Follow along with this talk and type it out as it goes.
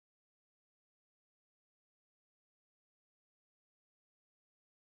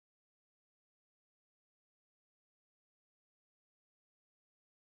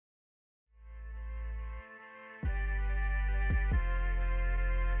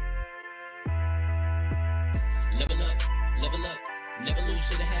level up. Never lose,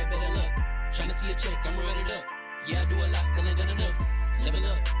 should've had better luck. Tryna see a check, I'ma run it up. Yeah, I do a lot, still ain't done enough. Level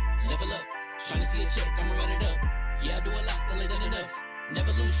up, level up. Tryna see a check, I'ma run it up. Yeah, I do a lot, still ain't done enough.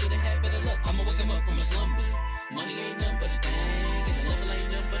 Never lose, should've had better luck. I'ma wake 'em up from a slumber. Money ain't nothing but a thing, and the level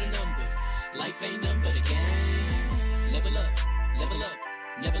ain't nothing but a number. Life ain't nothing but a game. Level up, level up.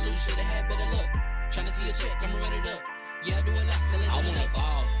 Never lose, should've had better luck. Tryna see a check, I'ma run it up. Yeah, I do a lot, still ain't done enough. I wanna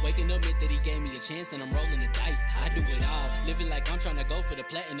ball. Waking up meant that he gave me a chance and I'm rolling the dice. I do it all. Living like I'm trying to go for the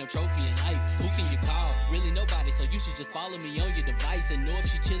platinum trophy in life. Who can you call? Really nobody, so you should just follow me on your device. And know if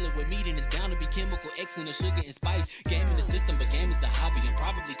she chilling with me, then it's bound to be chemical X and the sugar and spice. Game in the system, but game is the hobby. I'm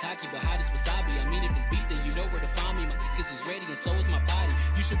probably cocky, but hot as wasabi. I mean, if it's beef, then you know where to find me. My niggas is ready and so is my body.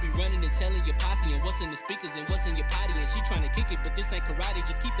 You should be running and telling your posse and what's in the speakers and what's in your potty. And she trying to kick it, but this ain't karate.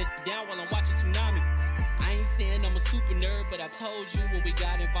 Just keep that shit down while I'm watching Tsunami. I ain't saying I'm a super nerd, but I told you when we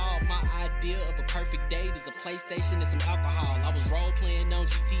got involved, my idea of a perfect date is a PlayStation and some alcohol. I was role playing on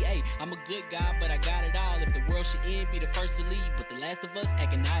GTA. I'm a good guy, but I got it all. If the world should end, be the first to leave, but the last of us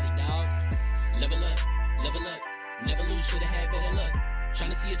acting naughty, dog. Level up, level up. Never lose, should've had better luck.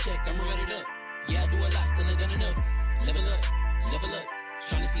 Tryna see a check, I'ma run it up. Yeah, I do a lot, still ain't done enough. Level up, level up.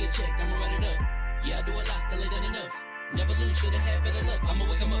 Tryna see a check, I'ma run it up. Yeah, I do a lot, still ain't done enough. Never lose, should've had better luck. I'ma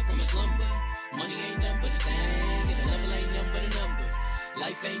wake 'em up from a slumber. Money ain't nothing but a thing, and the level ain't nothing but a number.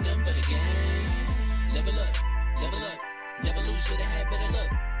 Life ain't nothing but a game. Level up, level up. Never lose, should've had better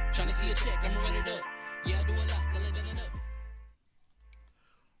luck. Tryna see a check, I'ma run it up. Yeah, I do a lot, still ain't done enough.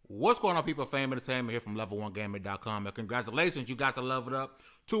 What's going on, people? Fame Entertainment here from level1gaming.com. And congratulations, you guys are leveled up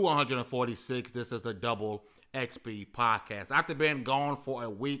to 146. This is the Double XP podcast. After being gone for a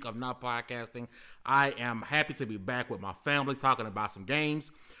week of not podcasting, I am happy to be back with my family talking about some games.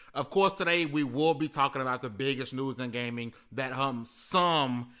 Of course, today we will be talking about the biggest news in gaming, that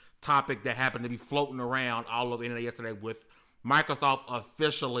some topic that happened to be floating around all over the internet yesterday with Microsoft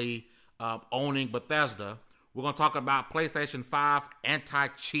officially owning Bethesda. We're going to talk about PlayStation 5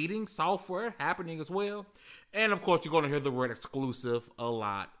 anti-cheating software happening as well. And, of course, you're going to hear the word exclusive a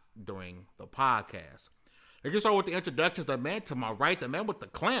lot during the podcast. Let's get started with the introductions. The man to my right, the man with the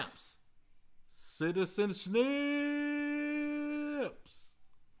clamps, Citizen Snips.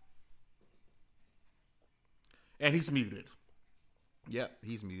 And he's muted. Yep,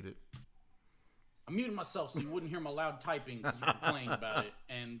 he's muted. I muted myself so you wouldn't hear my loud typing because you complained about it,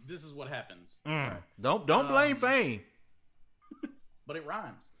 and this is what happens. Don't blame Fame. But it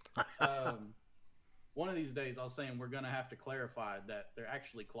rhymes. One of these days, I was saying we're going to have to clarify that they're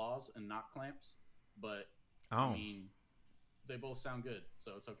actually claws and not clamps, but I mean, they both sound good,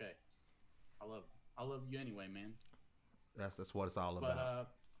 so it's okay. I love you anyway, man. That's what it's all about. But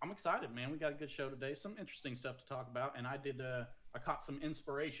I'm excited, man. We got a good show today. Some interesting stuff to talk about, and I caught some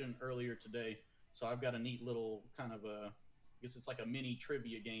inspiration earlier today. So I've got a neat little kind of I guess it's like a mini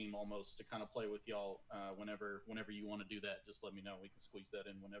trivia game almost to kind of play with y'all whenever you want to do that. Just let me know. We can squeeze that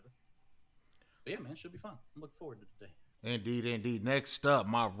in whenever. But yeah, man, should be fun. I'm looking forward to today. Indeed, indeed. Next up,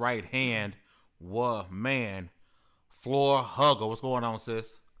 my right hand, Floor Hugger. What's going on,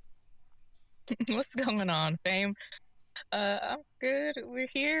 sis? What's going on, Fame? I'm good. We're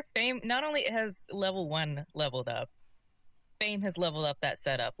here. Fame not only has level 1 leveled up, Fame has leveled up that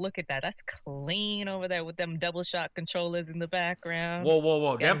setup. Look at that. That's clean over there with them double shock controllers in the background.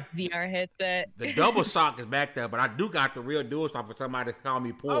 Whoa. That VR headset. The double shock is back there, but I do got the real dual shock for somebody to call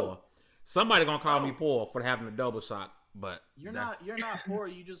me poor. Oh. Somebody gonna call me poor for having the double shock, but you're not poor.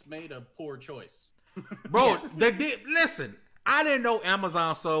 You just made a poor choice, bro. They did. Listen, I didn't know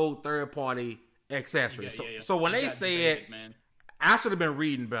Amazon sold third party accessories. So when they said, man. I should have been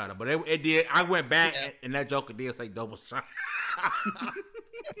reading better, but it did. I went back and that joker did say double shot.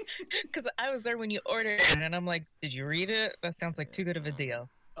 Because I was there when you ordered it, and I'm like, did you read it? That sounds like too good of a deal.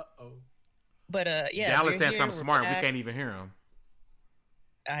 Uh-oh. But yeah. Dallas said something smart. We can't even hear him.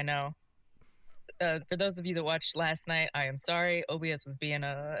 I know. For those of you that watched last night, I am sorry. OBS was being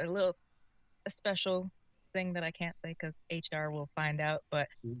a special thing that I can't say because HR will find out. But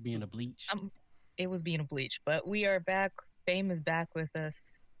being a bleach. It was being a bleach. But we are back. Fame is back with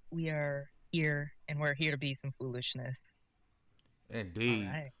us. We are here, and we're here to be some foolishness. Indeed.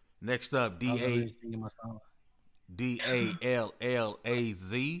 Right. Next up, D-A-L-L-A-Z.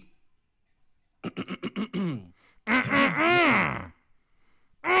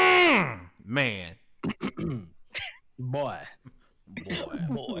 Man. Boy.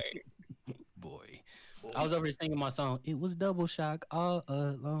 I was over here singing my song. It was double shock all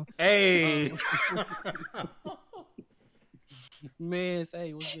along. Hey. Man,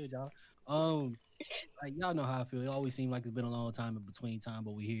 say what's good, y'all? Like y'all know how I feel. It always seems like it's been a long time in between time,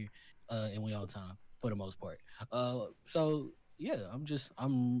 but we here and we on time. for the most part. So yeah,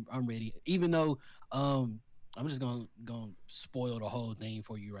 I'm ready. Even though I'm just gonna spoil the whole thing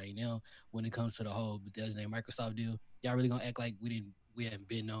for you right now when it comes to the whole Bethesda and Microsoft deal. Y'all really gonna act like we haven't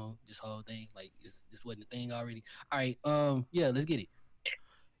been on this whole thing? Like this wasn't a thing already? All right, yeah, let's get it.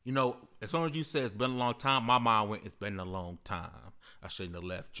 You know, as soon as you said it's been a long time, my mind went, it's been a long time. I shouldn't have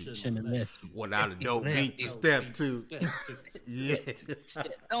left you. Shouldn't have left you. Without a dope beat to step to. Yeah.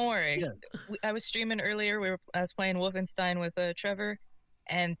 Don't worry. I was streaming earlier. I was playing Wolfenstein with Trevor,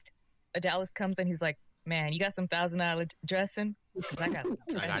 and Dallas comes and he's like, "Man, you got some $1,000 dressing? Because I got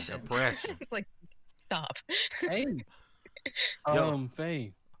depression." It's like, stop. Hey,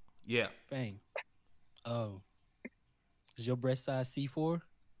 Fame. Yeah. Fame. Is your breast size C4?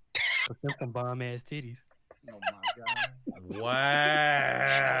 Or some bomb ass titties? Oh my god! Wow.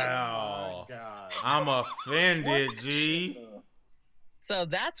 Oh my god! I'm offended, G. So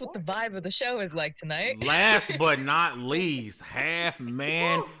that's what the vibe of the show is like tonight. Last but not least, half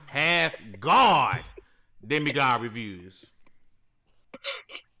man, half god. Demigod reviews.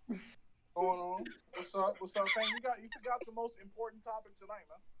 What's going on? What's up? What's up, Fame? You forgot the most important topic tonight,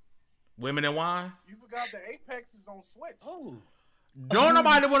 man. Women and wine? You forgot the Apex is on Switch. Oh. Don't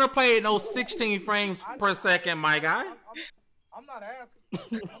nobody want to play those 16 frames per second, my guy. I'm not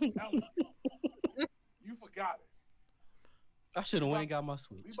asking. I'm telling you. You forgot it. I should have went and got my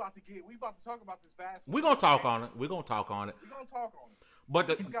Switch. We about to talk about this vast. We're gonna talk on it. We're gonna talk on it. But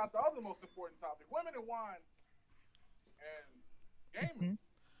you forgot the other most important topic: women and wine and gaming.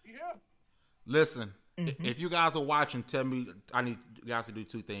 Yeah. Listen, if you guys are watching, tell me I need you guys to do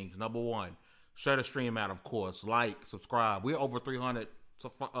two things. Number one, share the stream out, of course. Like, subscribe. We're over 300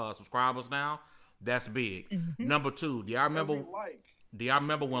 subscribers now. That's big. Number two, do y'all remember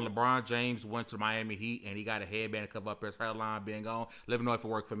when LeBron James went to Miami Heat and he got a headband to cover up his hairline being gone? Let me know if it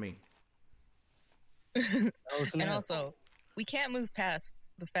worked for me. And also, we can't move past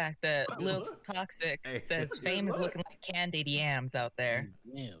the fact that Lil Toxic says Fame is looking like candied yams out there.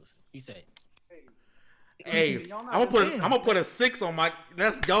 He said, "Hey, I'm gonna put a 6 on my.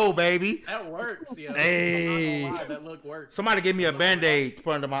 Let's go, baby. That works, yo. Hey, I'm not gonna lie, that look works. Somebody give me a Band-Aid to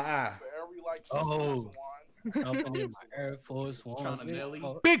put under my eye. oh, I'm in my Air Force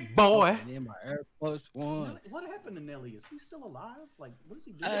One. Big boy. In my Air Force One. What happened to Nelly? Is he still alive? Like, what does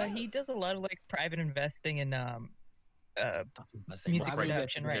he do? He does a lot of like private investing in music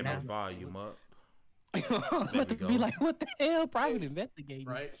production right now. Volume up. Be like, what the hell? Private investigating.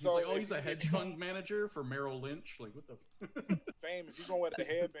 Right? He's like, he's a hedge fund manager for Merrill Lynch. Like, what the? Fame, if you're going with the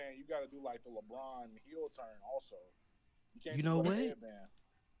headband, you got to do like the LeBron heel turn also. You can't you know what? Headband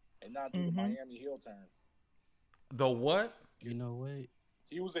and not do the Miami heel turn. The what? You know what?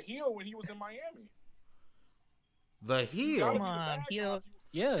 He was the heel when he was in Miami. The heel? Come on, heel.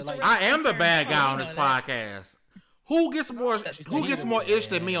 Yeah, like, I am the bad guy on this podcast. Who gets more ish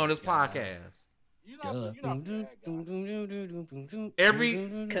than me on this podcast? Because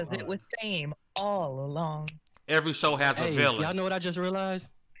it was Fame all along. Every show has a villain. Y'all know what I just realized?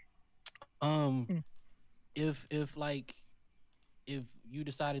 If you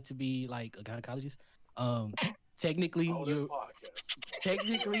decided to be like a gynecologist, technically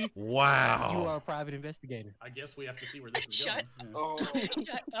wow, you are a private investigator. I guess we have to see where this is Shut going.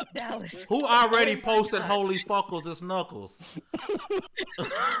 Shut up, Dallas. Who already posted holy fuckles and snuggles?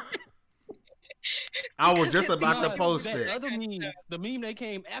 I was just about to post that it. Other meme, the meme that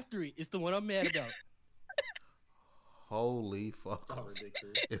came after it is the one I'm mad about. Holy fuckles.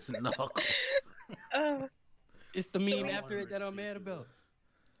 It's knuckles. It's the meme after it that I'm mad about.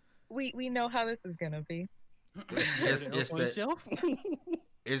 We know how this is gonna be.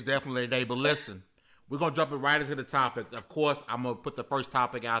 It's definitely a day, but listen, we're gonna jump it right into the topics. Of course, I'm gonna put the first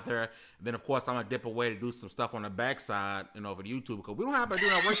topic out there, and then of course I'm gonna dip away to do some stuff on the backside, for YouTube, because we don't have to do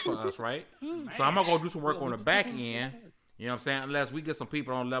that work for us, right? So I'm gonna go do some work on the back end. You know what I'm saying? Unless we get some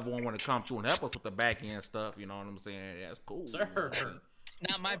people on level 1 want to come through and help us with the back end stuff. You know what I'm saying? That's cool. Sir.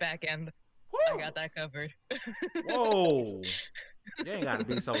 Not my back end. I got that covered. Whoa. You ain't got to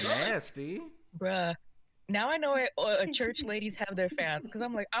be so nasty. Bruh. Now I know church ladies have their fans, because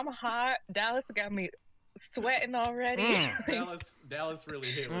I'm like, I'm hot. Dallas got me sweating already. Dallas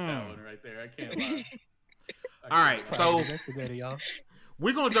really hit with that one right there. I can't lie. All right, so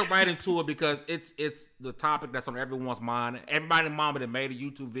we're going to jump right into it because it's the topic that's on everyone's mind. Everybody's mama that made a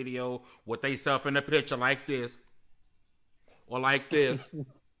YouTube video with they self in the picture like this or like this.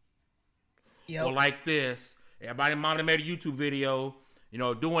 Yep. Or like this. Everybody mom that made a YouTube video,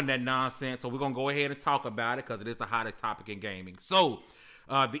 doing that nonsense. So we're going to go ahead and talk about it because it is the hottest topic in gaming. So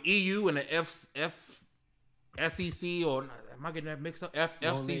the EU and the SEC, or Am I getting that mixed up?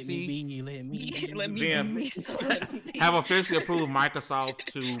 Don't let me FCC be, let me be. Let me Then- be so lazy. have officially approved Microsoft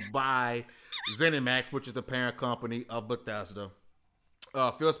to buy ZeniMax, which is the parent company of Bethesda.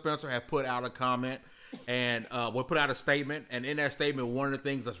 Phil Spencer had put out a comment and will put out a statement. And in that statement, one of the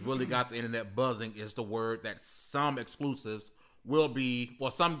things that's really got the internet buzzing is the word that some exclusives will be,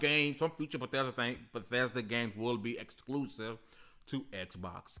 well, some games, some future Bethesda games will be exclusive to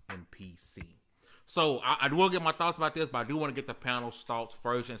Xbox and PC. So I will get my thoughts about this, but I do want to get the panel's thoughts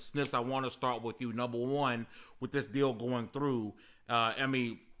first. And Snips, I want to start with you. Number one, with this deal going through, I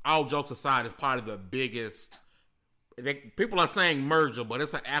mean, all jokes aside, it's probably the biggest. People are saying merger, but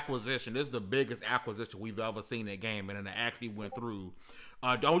it's an acquisition. This is the biggest acquisition we've ever seen in a game, and it actually went through.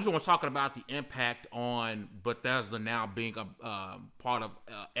 I just want to talk about the impact on Bethesda now being a part of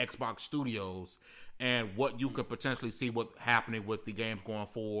Xbox Studios, and what you could potentially see what's happening with the games going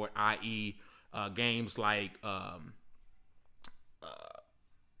forward, i.e., games like I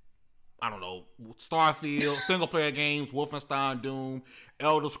don't know, Starfield, single player games, Wolfenstein, Doom,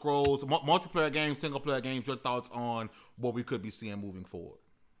 Elder Scrolls, multiplayer games, single player games. Your thoughts on what we could be seeing moving forward?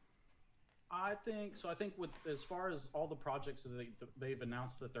 I think with as far as all the projects that they've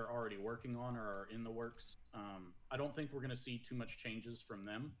announced that they're already working on or are in the works, I don't think we're going to see too much changes from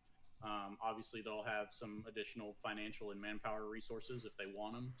them. Obviously, they'll have some additional financial and manpower resources if they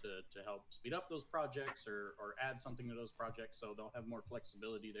want them to help speed up those projects or add something to those projects. So they'll have more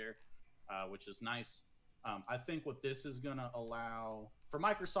flexibility there, which is nice. I think what this is going to allow for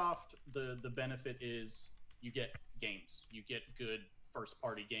Microsoft, the benefit is you get games, you get good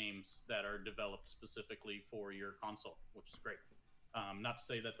first-party games that are developed specifically for your console, which is great. Not to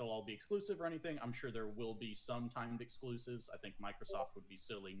say that they'll all be exclusive or anything. I'm sure there will be some timed exclusives. I think Microsoft would be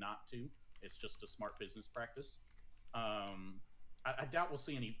silly not to. It's just a smart business practice. I doubt we'll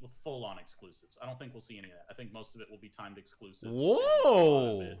see any full-on exclusives. I don't think we'll see any of that. I think most of it will be timed exclusives.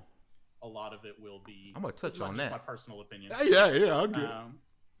 Whoa! A lot of it will be. I'm gonna touch on that. My personal opinion. Yeah, I'll get.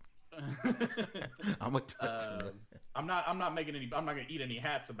 I'm gonna touch on that. I'm not gonna eat any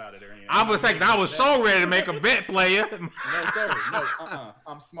hats about it or anything. I was saying I was so ready to make a bet, player. No, sir. No,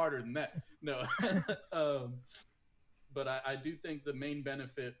 I'm smarter than that. No. But I do think the main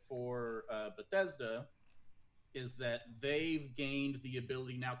benefit for Bethesda is that they've gained the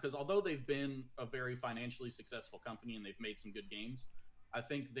ability now, because although they've been a very financially successful company and they've made some good games, I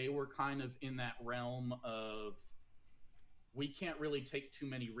think they were kind of in that realm of, we can't really take too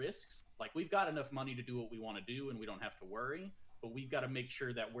many risks. Like, we've got enough money to do what we want to do and we don't have to worry, but we've got to make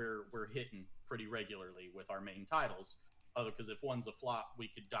sure that we're hitting pretty regularly with our main titles. Because if one's a flop, we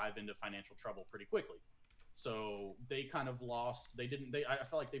could dive into financial trouble pretty quickly. So they kind of lost. I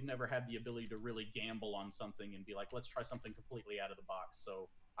feel like they've never had the ability to really gamble on something and be like, let's try something completely out of the box. So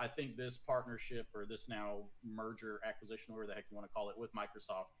I think this partnership, or this now merger, acquisition, whatever the heck you want to call it, with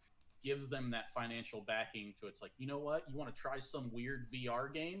Microsoft, gives them that financial backing to, it's like, you know what? You want to try some weird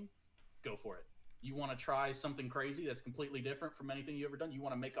VR game? Go for it. You want to try something crazy that's completely different from anything you've ever done? You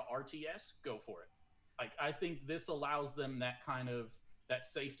want to make a RTS? Go for it. Like, I think this allows them that kind of, that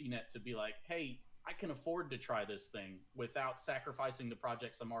safety net to be like, hey, I can afford to try this thing without sacrificing the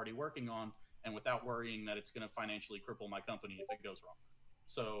projects I'm already working on and without worrying that it's going to financially cripple my company if it goes wrong.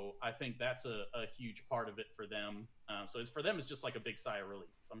 So I think that's a huge part of it for them. So for them, it's just like a big sigh of relief.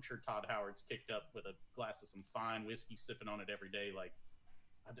 I'm sure Todd Howard's kicked up with a glass of some fine whiskey, sipping on it every day. Like,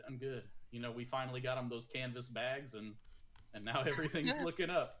 I'm good. You know, we finally got him those canvas bags, and now everything's looking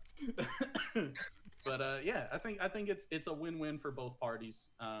up. But yeah, I think it's a win-win for both parties.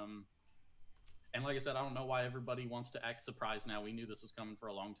 And like I said, I don't know why everybody wants to act surprised now. We knew this was coming for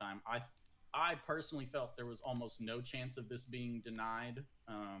a long time. I personally felt there was almost no chance of this being denied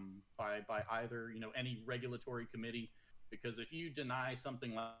by either, any regulatory committee, because if you deny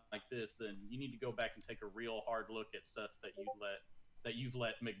something like this, then you need to go back and take a real hard look at stuff that you've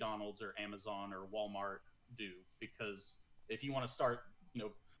let McDonald's or Amazon or Walmart do. Because if you want to start,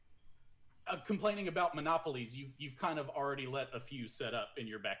 complaining about monopolies, you've kind of already let a few set up in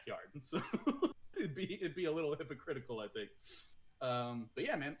your backyard, so it'd be a little hypocritical, I think. But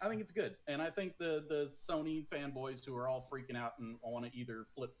yeah, man, I think it's good. And I think the Sony fanboys who are all freaking out and want to either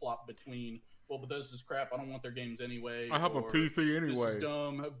flip-flop between, well, Bethesda's crap, I don't want their games anyway. I have a PC anyway. This is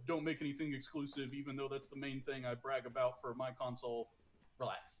dumb, don't make anything exclusive, even though that's the main thing I brag about for my console.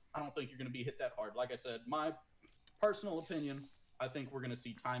 Relax. I don't think you're going to be hit that hard. Like I said, my personal opinion, I think we're going to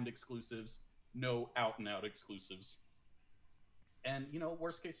see timed exclusives, no out-and-out exclusives. And,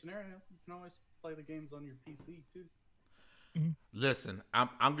 worst case scenario, you can always play the games on your PC, too. Listen, I'm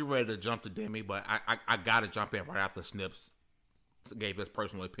getting ready to jump to Demi, but I got to jump in right after Snips gave his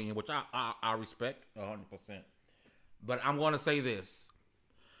personal opinion, which I respect 100%. But I'm going to say this: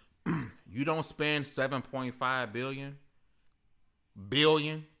 you don't spend 7.5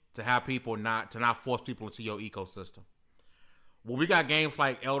 billion to have people not force people into your ecosystem. When we got games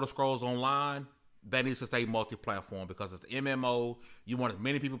like Elder Scrolls Online, that needs to stay multi-platform because it's MMO. You want as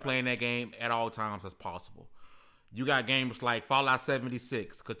many people playing that game at all times as possible. You got games like Fallout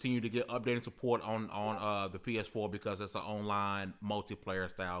 76 continue to get updated support on the PS4 because it's an online multiplayer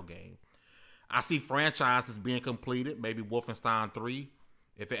style game. I see franchises being completed, maybe Wolfenstein 3.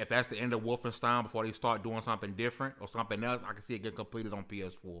 If that's the end of Wolfenstein before they start doing something different or something else, I can see it get completed on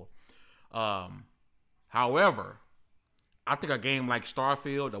PS4. However, I think a game like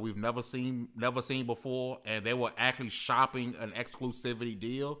Starfield that we've never seen before, and they were actually shopping an exclusivity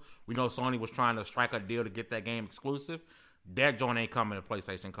deal. We know Sony was trying to strike a deal to get that game exclusive. That joint ain't coming to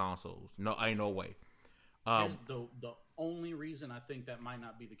PlayStation consoles. No, ain't no way. Here's the only reason I think that might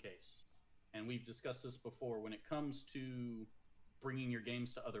not be the case, and we've discussed this before. When it comes to bringing your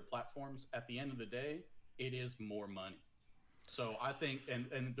games to other platforms, at the end of the day, it is more money. So I think,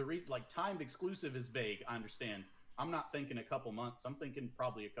 and the reason, like, timed exclusive is vague. I understand. I'm not thinking a couple months. I'm thinking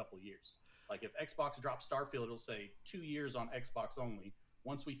probably a couple years. Like if Xbox drops Starfield, it'll say 2 years on Xbox only.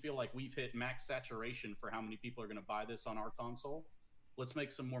 Once we feel like we've hit max saturation for how many people are going to buy this on our console, let's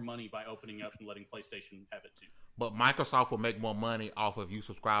make some more money by opening up and letting PlayStation have it too. But Microsoft will make more money off of you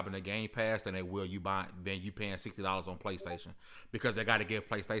subscribing to Game Pass than you paying $60 on PlayStation because they got to give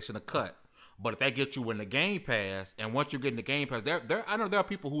PlayStation a cut. But if they get you in the Game Pass, and once you get in the Game Pass, I know there are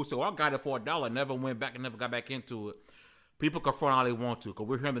people who say, well, I got it for $1, never went back and never got back into it. People can front all they want to because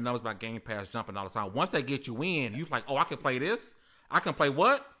we're hearing the numbers about Game Pass jumping all the time. Once they get you in, you're like, oh, I can play this? I can play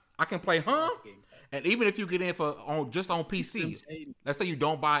what? I can play, huh? And even if you get in just on PC, let's say you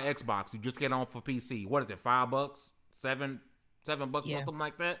don't buy Xbox, you just get on for PC. What is it, $5, $7, or something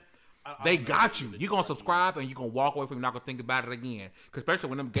like that? They got you. You're going to subscribe and you're going to walk away from it, not going to think about it again. Because especially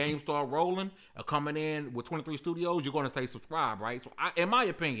when them games start rolling or coming in with 23 studios, you're going to stay subscribed, right? So in my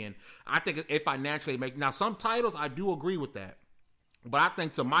opinion, I think it financially makes... Now, some titles, I do agree with that. But I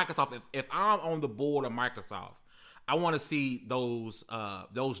think to Microsoft, if I'm on the board of Microsoft, I want to see those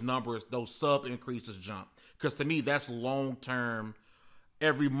numbers, those sub increases jump. Because to me, that's long-term.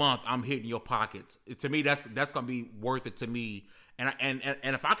 Every month, I'm hitting your pockets. To me, that's going to be worth it to me. And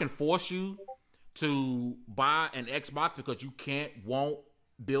if I can force you to buy an Xbox because you won't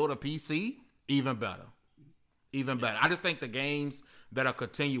build a PC, even better. Even better. I just think the games that are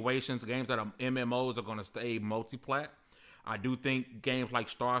continuations, games that are MMOs are going to stay multi-plat. I do think games like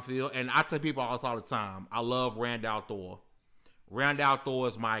Starfield, and I tell people all the time, I love Randall Thor. Randall Thor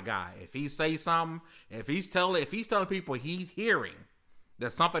is my guy. If he say something, if he's telling people he's hearing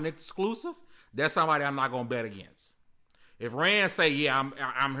that something exclusive, that's somebody I'm not going to bet against. If Rand say, yeah,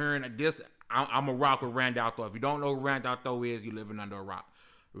 I'm hearing this, I'm a rock with Randall Thor. If you don't know who Randall Thor is, you're living under a rock.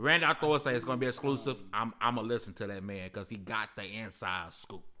 Randall Thor say it's going to be exclusive. I'm going to listen to that man because he got the inside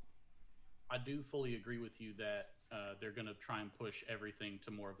scoop. I do fully agree with you that they're going to try and push everything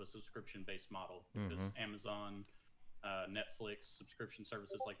to more of a subscription-based model because Amazon, Netflix, subscription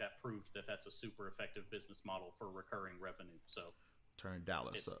services like that proved that that's a super effective business model for recurring revenue. So turn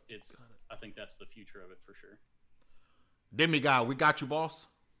Dallas up. I think that's the future of it for sure. Demigod, we got you, boss.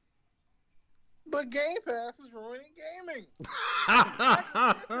 But Game Pass is ruining gaming.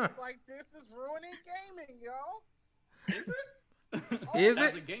 like this is ruining gaming, y'all. Is it? Is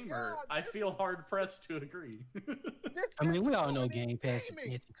As it? a gamer, I feel hard pressed to agree. I mean, we all know Game Pass is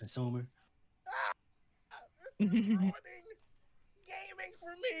anti-consumer. This is ruining gaming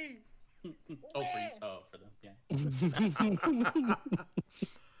for me. For them, yeah.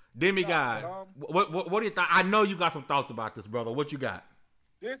 Demigod, what do you think? I know you got some thoughts about this, brother. What you got?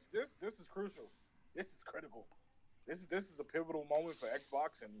 This is crucial. This is critical. This is a pivotal moment for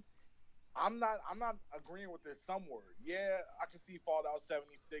Xbox, and I'm not agreeing with this some word. Yeah, I can see Fallout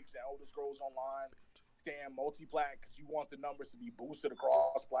 76, the Elder Scrolls Online, staying multi-plat because you want the numbers to be boosted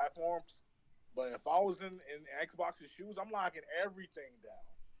across platforms. But if I was in Xbox's shoes, I'm locking everything down.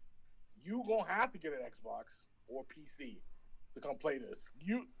 You gonna have to get an Xbox or PC to come play this.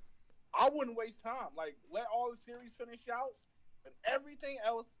 I wouldn't waste time. Like, let all the series finish out, and everything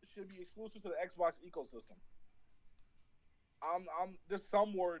else should be exclusive to the Xbox ecosystem. This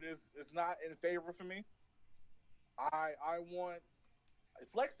some word is not in favor for me. I want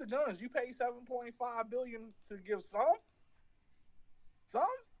flex the guns. You pay $7.5 billion to give some,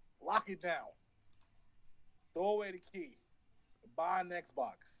 lock it down. Throw away the key. Buy an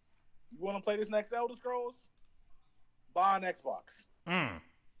Xbox. You want to play this next Elder Scrolls? Buy an Xbox.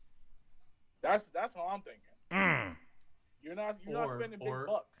 That's how I'm thinking. You're not spending big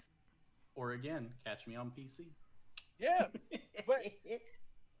bucks. Or again, catch me on PC. Yeah, but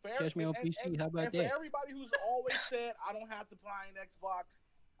Catch me on PC. How about and that? for everybody who's always said, I don't have to buy an Xbox,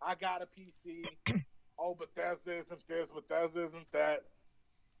 I got a PC. Oh, Bethesda isn't this, Bethesda isn't that.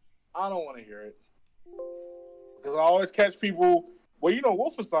 I don't want to hear it. Because I always catch people, well,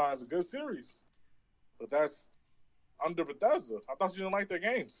 Wolfenstein is a good series. But that's under Bethesda. I thought you didn't like their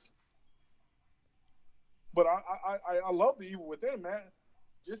games. But I love the Evil Within, man.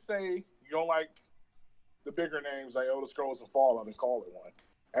 Just say you don't like the bigger names like Elder Scrolls and Fallout and call it one.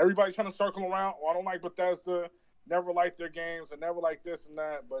 Everybody's trying to circle around. Oh, I don't like Bethesda. Never liked their games. I never liked this and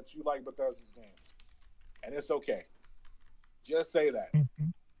that. But you like Bethesda's games. And it's okay. Just say that. Mm-hmm.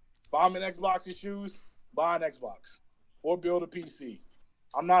 If I'm in Xbox's shoes, buy an Xbox. Or build a PC.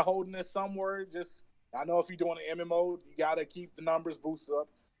 I'm not holding this somewhere. Just, I know if you're doing an MMO, you got to keep the numbers boosted up.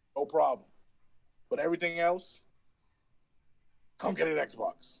 No problem. But everything else, come get an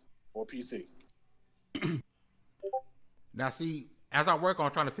Xbox or PC. Now, see, as I work on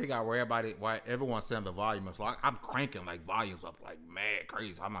trying to figure out why everyone's saying the volume is like, I'm cranking like volumes up like mad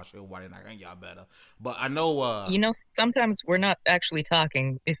crazy. I'm not sure why they're not getting y'all better, but I know. Sometimes we're not actually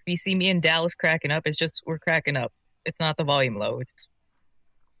talking. If you see me and Dallas cracking up, it's just we're cracking up. It's not the volume low. It's.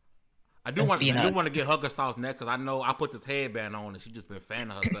 I do want to get Hugger Styles next because I know I put this headband on and she's just been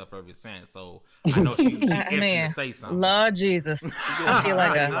fanning herself ever since. So I know she's itching to say something. Lord Jesus, I feel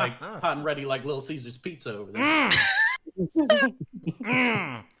like hot and ready like Little Caesar's pizza over there.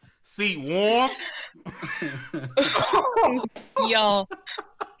 Seat warm. Y'all.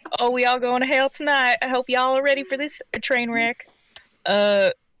 Oh, we all going to hell tonight. I hope y'all are ready for this train wreck.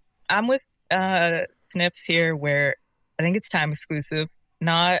 I'm with Snips here where I think it's time exclusive,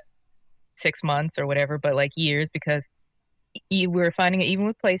 not 6 months or whatever, but like years, because we're finding it even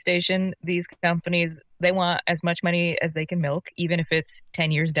with PlayStation, these companies, they want as much money as they can milk, even if it's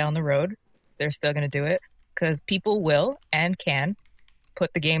 10 years down the road, they're still going to do it because people will and can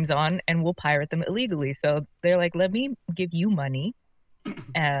put the games on and will pirate them illegally. So they're like, let me give you money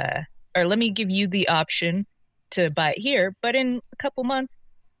or let me give you the option to buy it here, but in a couple months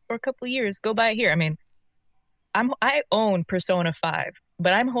or a couple years, go buy it here. I mean, I own Persona 5,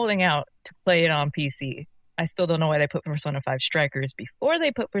 but I'm holding out to play it on PC. I still don't know why they put Persona 5 Strikers before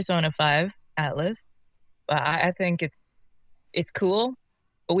they put Persona 5 Atlas. But I think it's cool,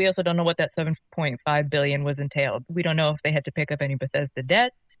 but we also don't know what that $7.5 billion was entailed. We don't know if they had to pick up any Bethesda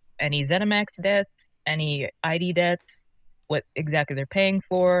debts, any ZeniMax debts, any ID debts, what exactly they're paying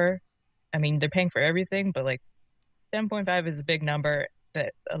for. I mean, they're paying for everything, but like 7.5 is a big number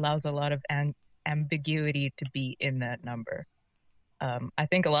that allows a lot of ambiguity to be in that number. I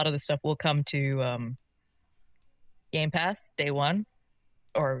think a lot of the stuff will come to Game Pass day one,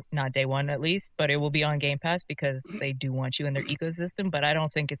 or not day one at least, but it will be on Game Pass because they do want you in their ecosystem. But I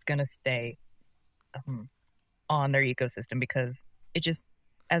don't think it's going to stay on their ecosystem because it just,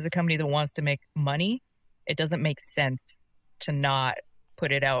 as a company that wants to make money, it doesn't make sense to not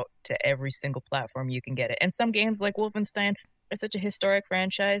put it out to every single platform you can get it. And some games like Wolfenstein are such a historic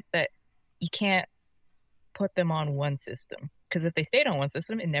franchise that you can't put them on one system, because if they stayed on one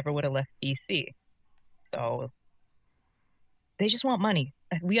system, it never would have left PC. So they just want money.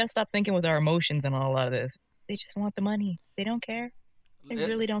 We gotta stop thinking with our emotions and all of this. They just want the money. They don't care. They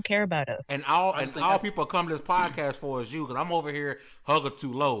really don't care about us. And all people come to this podcast for is you, because I'm over here Hugger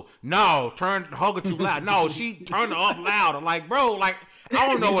too low. No, turn Hugger too loud. No, she turned her up louder. Like, bro, like I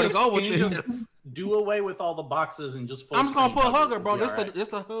don't know where to go with this. Do away with all the boxes and just. I'm just gonna put Hugger, bro. This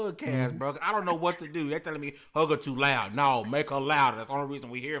the Hug cast, bro. I don't know what to do. They're telling me Hugger too loud. No, make her louder. That's the only reason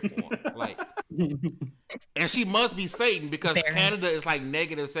we're here for. Like, and she must be Satan because Canada is like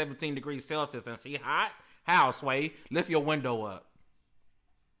negative 17 degrees Celsius, and she hot. How, Sway? Lift your window up.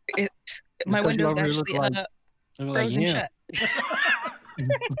 My window's actually frozen shut.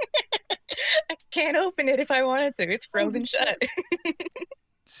 I can't open it if I wanted to. It's frozen shut.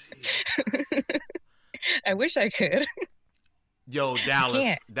 I wish I could. Yo,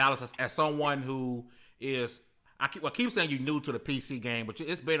 Dallas, as someone who is, I keep saying you're new to the PC game, but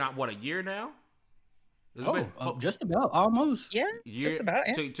it's been what, a year now? Just about, almost. Yeah, just about.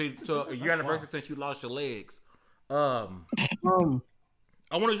 Yeah. To your anniversary since you lost your legs. I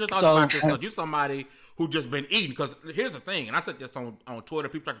want to just talk about this because you're somebody who just been eating. Because here's the thing, and I said this on Twitter.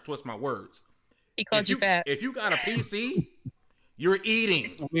 People try to twist my words. He called you fat. If you got a PC, you're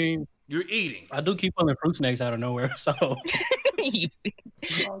eating. I mean, you're eating. I do keep pulling fruit snacks out of nowhere, so.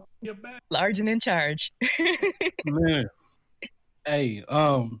 Large and in charge. Man. Hey,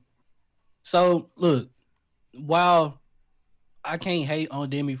 so look, while I can't hate on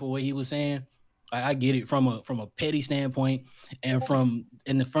Demi for what he was saying, I get it from a petty standpoint, and from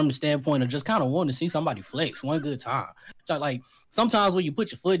the standpoint of just kind of wanting to see somebody flex one good time. So like sometimes when you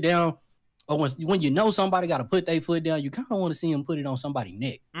put your foot down, or when you know somebody got to put their foot down, you kind of want to see them put it on somebody's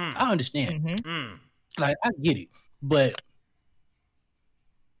neck. I understand. Like I get it, but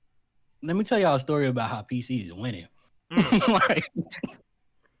let me tell y'all a story about how PC is winning. Like,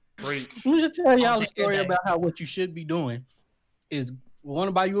 let me just tell y'all a story about how what you should be doing is want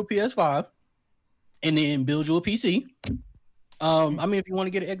to buy you a PS5 and then build you a PC. I mean, if you want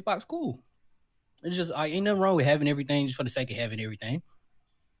to get an Xbox, cool. It's just ain't nothing wrong with having everything just for the sake of having everything.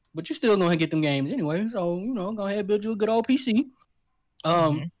 But you're still gonna get them games anyway. So go ahead and build you a good old PC.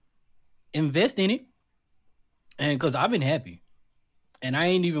 Invest in it, and because I've been happy, and I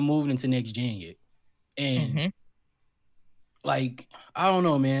ain't even moving into next gen yet. And like I don't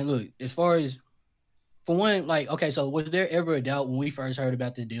know, man. Look, as far as for one, like okay, so was there ever a doubt when we first heard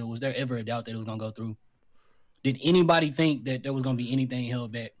about this deal? Was there ever a doubt that it was gonna go through? Did anybody think that there was gonna be anything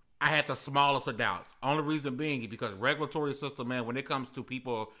held back? I had the smallest of doubts. Only reason being because regulatory system, man, when it comes to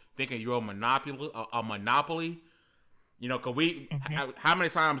people thinking you're a monopoly, because how many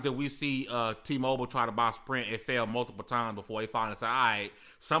times did we see T-Mobile try to buy Sprint? It failed multiple times before they finally said, all right,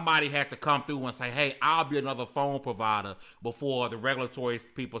 somebody had to come through and say, hey, I'll be another phone provider before the regulatory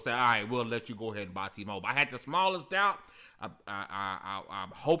people say, all right, we'll let you go ahead and buy T-Mobile. I had the smallest doubt. I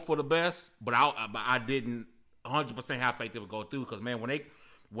hope for the best, but I didn't 100% have faith it would go through because, man,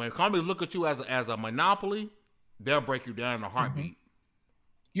 when companies look at you as a monopoly, they'll break you down in a heartbeat.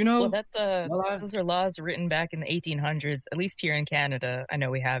 Well, that's those are laws written back in the 1800s. At least here in Canada, I know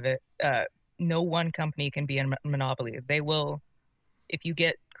we have it. No one company can be a monopoly. They will, if you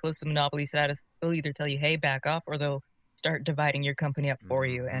get close to monopoly status, they'll either tell you, "Hey, back off," or they'll start dividing your company up for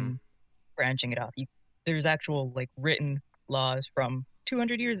you and branching it off. There's actual written laws from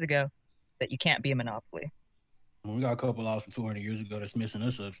 200 years ago that you can't be a monopoly. We got a couple laws from 200 years ago that's messing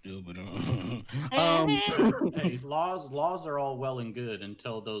us up still, but hey, laws are all well and good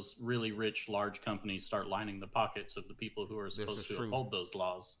until those really rich, large companies start lining the pockets of the people who are supposed to uphold those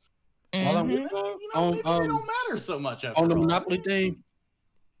laws. Maybe they don't matter so much after on the all. monopoly thing.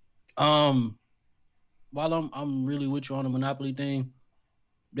 While I'm really with you on the monopoly thing,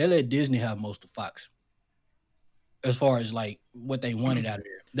 they let Disney have most of Fox. As far as what they wanted out of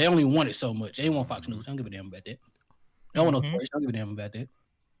there, they only wanted so much. They didn't want Fox News. I don't give a damn about that. They don't want no stories. I don't give a damn about that.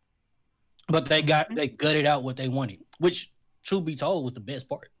 But they gutted out what they wanted, which, truth be told, was the best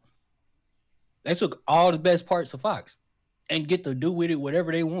part. They took all the best parts of Fox and get to do with it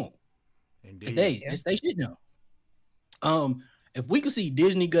whatever they want. Indeed. It's they shit now. If we could see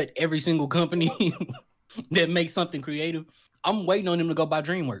Disney gut every single company that makes something creative, I'm waiting on them to go buy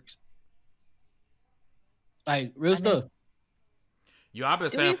DreamWorks. Real stuff. I've been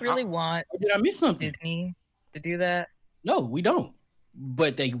saying. Do we really want? Did I miss something? Disney to do that? No, we don't.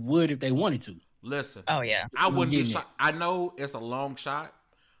 But they would if they wanted to. Listen. Oh yeah. I wouldn't be shocked. I know it's a long shot,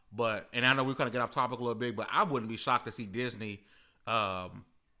 and I know we're gonna get off topic a little bit, but I wouldn't be shocked to see Disney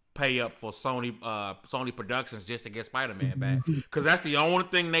pay up for Sony Productions just to get Spider-Man back, because that's the only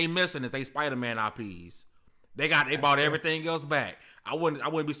thing they missing is they Spider-Man IPs. They bought everything else back. I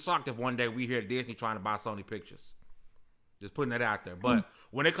wouldn't be shocked if one day we hear Disney trying to buy Sony Pictures. Just putting that out there. But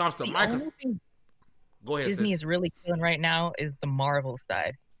when it comes to Microsoft, go ahead. Disney is really killing right now is the Marvel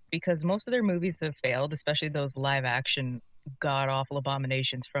side, because most of their movies have failed, especially those live action god awful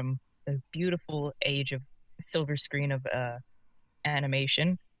abominations from the beautiful age of silver screen of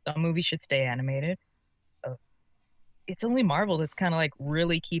animation. Some movies should stay animated. It's only Marvel that's kind of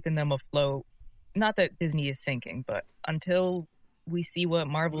really keeping them afloat. Not that Disney is sinking, but until we see what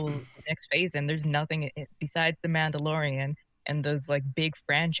Marvel next phase in, there's nothing besides The Mandalorian and those big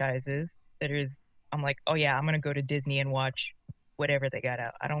franchises that is. I'm oh yeah, I'm gonna go to Disney and watch whatever they got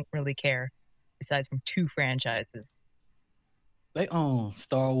out. I don't really care. Besides from 2 franchises, they own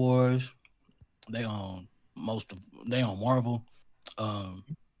Star Wars. They own They own Marvel.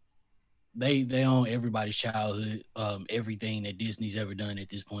 They own everybody's childhood. Everything that Disney's ever done at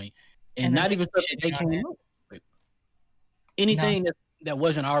this point, and not even stuff that they came up with. Anything that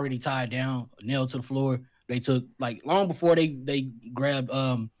wasn't already tied down, nailed to the floor. They took long before they grabbed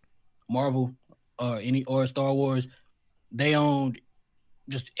Marvel or Star Wars. They owned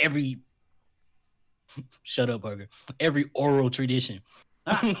just every shut up, Burger. Every oral tradition.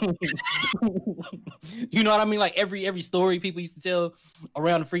 You know what I mean? Every story people used to tell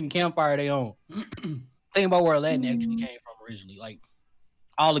around the freaking campfire they own. Think about where Aladdin actually came from originally.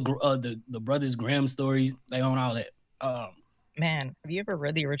 All the Brothers Grimm stories, they own all that. Man, have you ever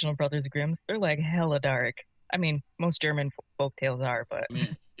read the original Brothers Grimm's? They're hella dark. I mean, most German folk tales are, but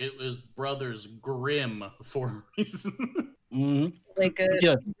It was Brothers Grimm for a reason. Like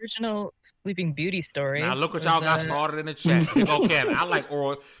a original Sleeping Beauty story. Now look what y'all got started in the chat. Here go Kevin. I like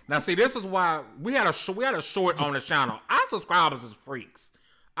oral. Now see, this is why we had a short on the channel. Our subscribers is freaks.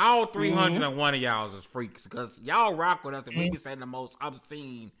 All 301 of y'all is freaks because y'all rock with us and we be saying the most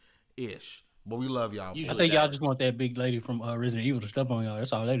obscene ish. But we love y'all. I think y'all just want that big lady from Resident Evil to step on y'all.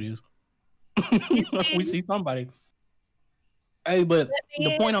 That's all that is. We see somebody. Hey, but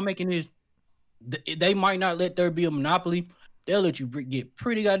the point I'm making is they might not let there be a monopoly. They'll let you get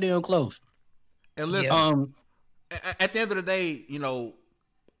pretty goddamn close. And listen, at the end of the day,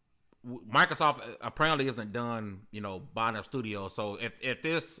 Microsoft apparently isn't done, buying a studio. So if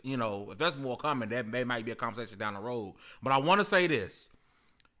this, if there's more coming, that might be a conversation down the road. But I want to say this.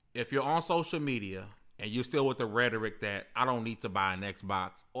 If you're on social media and you're still with the rhetoric that I don't need to buy an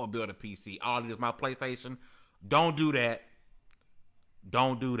Xbox or build a PC, all it is my PlayStation, don't do that.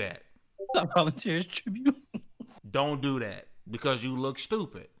 Don't do that. Volunteers tribute. Don't do that because you look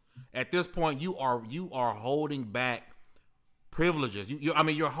stupid. At this point, you are holding back privileges.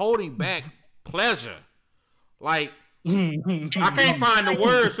 You're holding back pleasure. Like I can't find the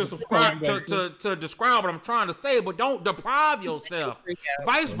words to subscribe to describe what I'm trying to say, but don't deprive yourself.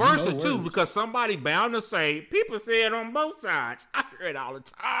 Vice versa too, because somebody bound to say people say it on both sides. I hear it all the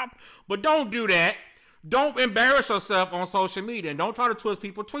time, but don't do that. Don't embarrass yourself on social media and don't try to twist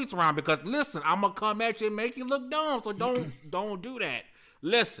people's tweets around because listen, I'm gonna come at you and make you look dumb. So don't do that.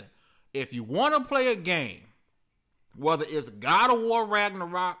 Listen, if you want to play a game, whether it's God of War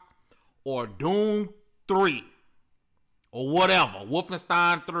Ragnarok or Doom 3 or whatever,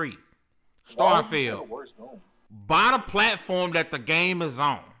 Wolfenstein 3, Starfield, buy the platform that the game is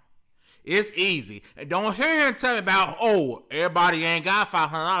on. It's easy. And don't sit here and tell me about, everybody ain't got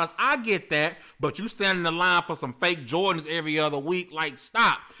 $500. I get that, but you stand in the line for some fake Jordans every other week. Like,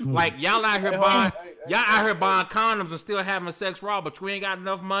 stop. Like, y'all out here buying condoms and still having sex raw, but you ain't got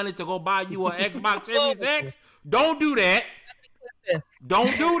enough money to go buy you an Xbox Series X? Don't do that.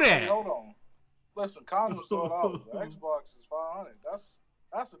 Don't do that. Hey, hold on. Listen, condoms $12. The Xbox is $500.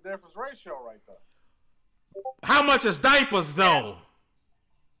 That's a difference ratio right there. How much is diapers, though?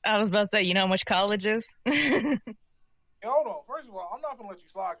 I was about to say, you know how much college is? Hey, hold on. First of all, I'm not going to let you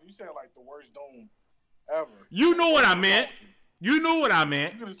slide because you said like the worst Doom ever. You knew what I meant. You knew what I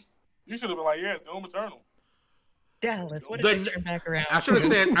meant. You should have been like, yeah, Doom Eternal. Dallas, what if they turn back around? I should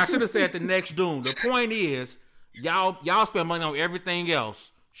have said the next Doom. The point is, y'all spend money on everything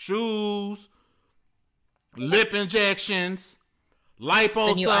else. Shoes, lip injections,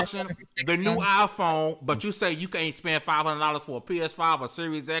 liposuction, the new iPhone, but you say you can't spend $500 for a PS5 or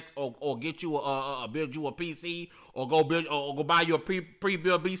Series X or get you build you a PC or go buy you a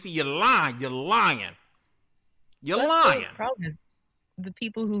pre-built PC. You're lying. You're lying. The problem is the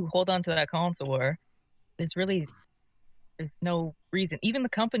people who hold on to that console war. There's no reason. Even the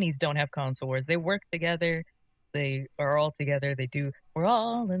companies don't have console wars. They work together. They are all together. We're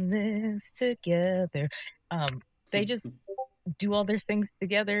all in this together. They just do all their things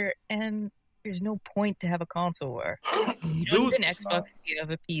together, and there's no point to have a console war. You don't need an Xbox if you have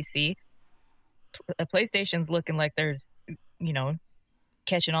a PC. A PlayStation's looking like there's,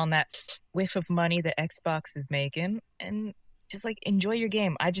 catching on that whiff of money that Xbox is making, and just like enjoy your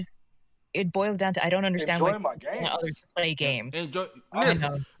game. It boils down to I don't understand why others play games.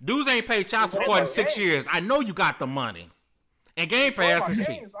 Listen, dudes ain't paid child support in 6 years. I know you got the money, and Game Pass is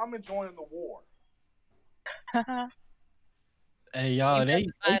cheap. I'm enjoying the war. Hey y'all, they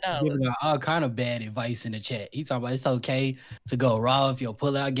giving out all kind of bad advice in the chat. He talking about it's okay to go raw if your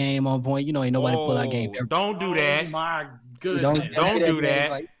pull-out game on point. Ain't nobody pull-out game. Don't do that. Oh my goodness. Don't do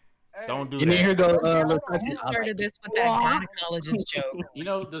that. Don't do that. And then here go. You started this with that gynecologist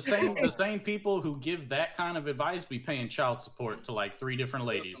joke. The same people who give that kind of advice be paying child support to like 3 different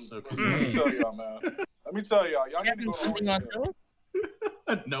ladies. So, let me tell y'all, man. Y'all need to go to horny jail.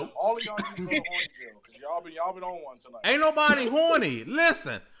 Nope. All of y'all need to go to horny jail because y'all been on one tonight. Ain't nobody horny.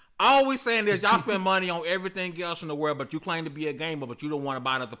 Listen, all we saying is y'all spend money on everything else in the world, but you claim to be a gamer, but you don't want to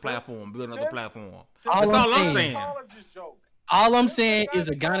buy another platform, build another platform. That's all I'm saying. All I'm saying is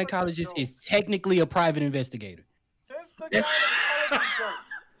a gynecologist is technically a private investigator. Go to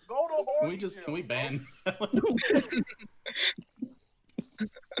horny jail. Can we ban?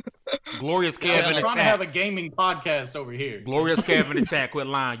 Glorious Kev in the chat. I'm trying to have a gaming podcast over here. Glorious Kev in the chat. Quit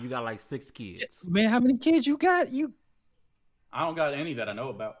lying. You got like 6 kids. Man, how many kids you got? I don't got any that I know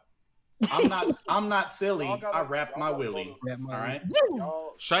about. I'm not silly. I wrap my willy. All right.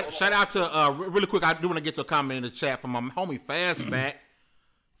 Shout out to really quick. I do want to get to a comment in the chat from my homie Fastback.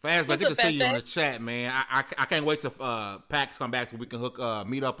 Fast, but What's good to up, see you in Fast the chat, man. I can't wait till PAX come back so we can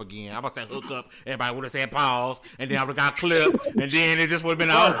meet up again. I'm about to say hook up. Everybody would have said pause, and then I would have got clipped, and then it just would have been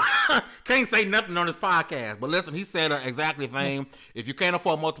all. Can't say nothing on this podcast. But listen, he said exactly, Fame. If you can't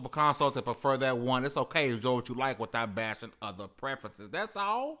afford multiple consoles and prefer that one, it's okay to enjoy what you like without bashing other preferences. That's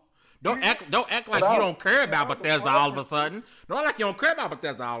all. Don't act like you don't care about Bethesda all of a sudden. Don't act like you don't care about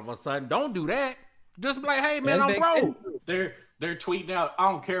Bethesda all of a sudden. Don't do that. Just be like, hey man, I'm broke. They're tweeting out, I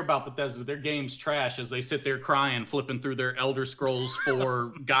don't care about Bethesda. Their game's trash as they sit there crying, flipping through their Elder Scrolls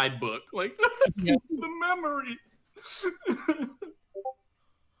 4 guidebook. Like, the memories.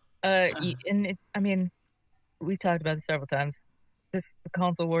 I mean, we talked about this several times. The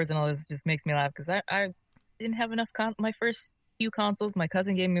console wars and all this just makes me laugh because I didn't have enough. My first few consoles, my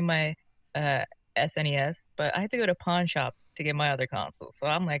cousin gave me my SNES, but I had to go to pawn shop to get my other consoles. So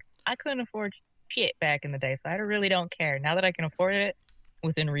I'm like, I couldn't afford shit back in the day, so I really don't care. Now that I can afford it,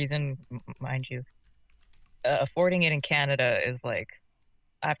 within reason, mind you, affording it in Canada is like,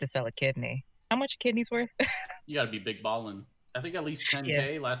 I have to sell a kidney. How much a kidney's worth? You got to be big ballin'. I think at least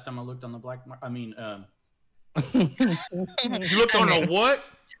 10K last time I looked on the black market. I mean, you looked on the what?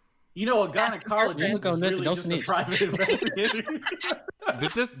 You know, a gynecologist is really don't just snitch. a private investigator.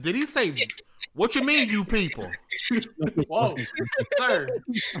 Did he say? What you mean, you people? Whoa, sir.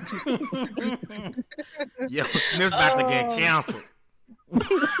 Yo, Smith's about to get canceled. So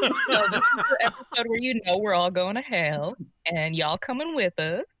this is the episode where you know we're all going to hell, and y'all coming with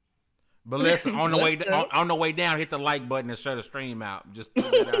us. But listen, on the way down, hit the like button and share the stream out. Just put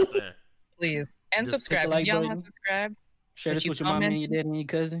it out there, please, and Just subscribe. hit the like Y'all button. not subscribed. Share this with your mom and your dad and your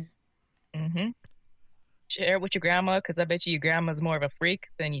cousin. Share it with your grandma, because I bet you your grandma's more of a freak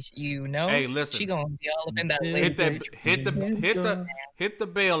than you know. Hey, listen. She gonna be all up in that. Hit the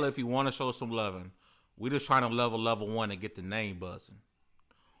bell if you want to show some loving. We just trying to level 1 and get the name buzzing.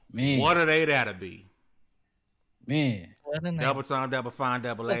 Man, What are they that to be? man. Double time, double fine,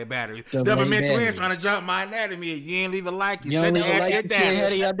 double A batteries. Double Double A mint twin batteries. trying to jump my anatomy. You ain't leave a like. You don't even like it.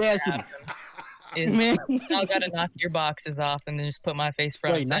 Ahead of your audacity. Man. Y'all gotta knock your boxes off and then just put my face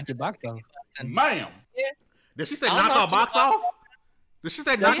front. Wait, knock your box off. Ma'am. Did she say I'll knock knock our you box off. off? Did she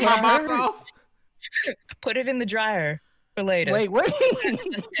say knock Yeah, my I box heard. off? Put it in the dryer for later. Wait.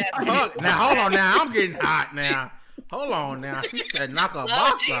 Now hold on. Now I'm getting hot. Now hold on. Now she said knock our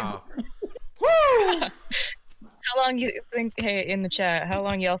box off. Woo! How long you think? Hey, in the chat, how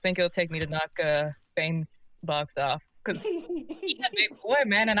long y'all think it'll take me to knock Fame's box off? Because he's a big boy,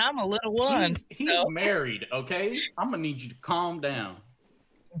 man, and I'm a little one. He's so. married, okay? I'm going to need you to calm down.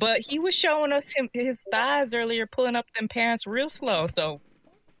 But he was showing us his thighs earlier, pulling up them pants real slow. So,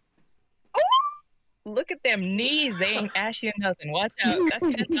 look at them knees. They ain't asking nothing. Watch out. That's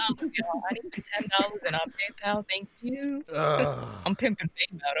 $10, y'all. I need $10 and on PayPal. Thank you. I'm pimping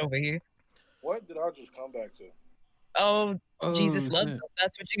Fame out over here. What did I just come back to? Oh, Jesus loves shit. us.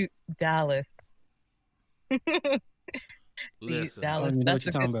 That's what you, Dallas. Listen, Dallas, know that's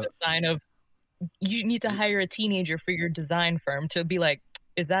what a you're good talking about. sign of you need to hire a teenager for your design firm to be like,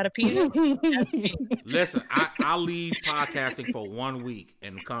 is that a penis? listen. I'll leave podcasting for 1 week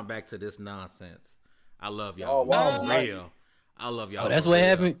and come back to this nonsense. I love y'all. Oh, wow. For real. I love y'all. Oh, that's for what real.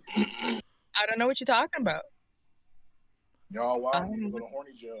 happened. I don't know what you're talking about. Y'all, wow, I need to go to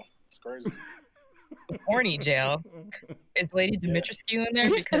horny jail. It's crazy. Horny jail. Is Lady Dimitrescu in there?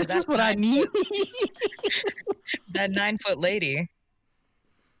 Because That's just what I need. that 9-foot lady.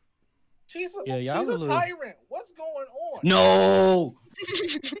 She's a, Yeah, y'all she's a a little- tyrant. What's going on? No.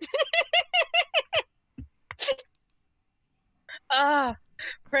 Ah,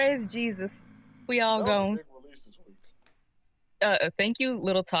 praise Jesus. We all That was a gone. big release this week. Thank you,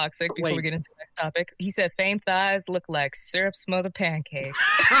 Little Toxic. Before we Wait. get into the next topic, he said, "Fame thighs look like syrup smothered pancakes."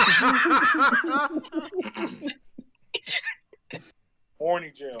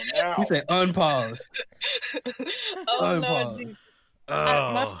 Horny jail now. He said unpause. Oh Lord, Unpause. Jesus.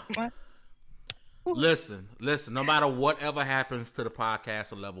 Oh. My- Listen. No matter whatever happens to the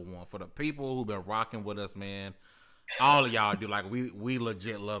podcast of Level 1, for the people who've been rocking with us, man, all of y'all do. Like we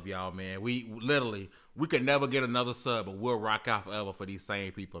legit love y'all, man. We could never get another sub, but we'll rock out forever for these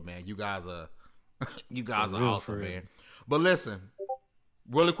same people, man. You guys are real, awesome, for real. man. But listen,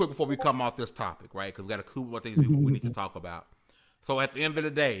 really quick before we come off this topic, right? Because we got a couple more things we need to talk about. So at the end of the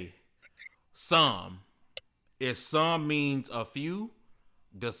day, some means a few,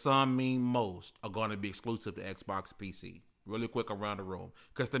 does some mean most are going to be exclusive to Xbox PC? Really quick around the room.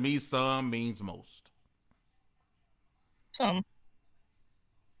 Because to me, some means most. Some.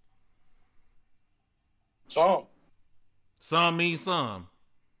 Some means some.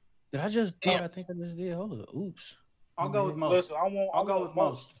 Did I just? Yeah. I think I just did. Hold up. Oops. I'll go with most. Listen, I'll go with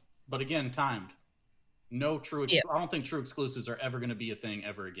most, but again, timed. No true. Yeah. I don't think true exclusives are ever going to be a thing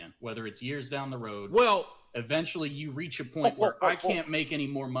ever again. Whether it's years down the road. Well, eventually you reach a point where I can't make any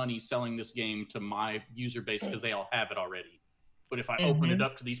more money selling this game to my user base because they all have it already. But if I open it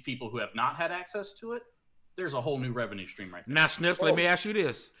up to these people who have not had access to it, there's a whole new revenue stream right there. now, Snips, let me ask you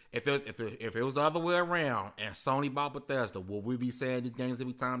this: if it was the other way around and Sony bought Bethesda, would we be saying these games would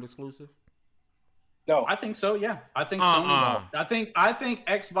be timed exclusive? No, I think so. Yeah, I think Sony. I think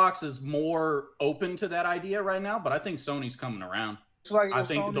Xbox is more open to that idea right now, but I think Sony's coming around. like I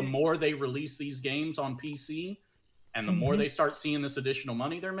think Sony, the more they release these games on PC, and the more they start seeing this additional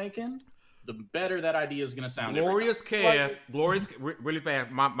money they're making, the better that idea is going to sound. Glorious Kev, really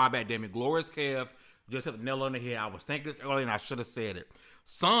fast. My bad, Demi. Glorious Kev just hit the nail on the head. I was thinking earlier, and I should have said it.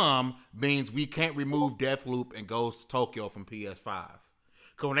 Some means we can't remove Deathloop and Ghost Tokyo from PS5.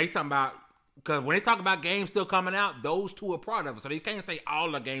 Because when they talk about games still coming out, those two are part of it. So they can't say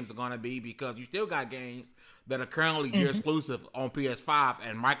all the games are going to be, because you still got games that are currently year exclusive on PS5,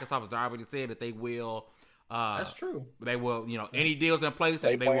 and Microsoft has already said that they will. That's true. They will, any deals in place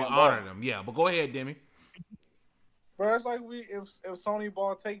that they will honor them. Yeah, but go ahead, Demi. Bro, it's like if Sony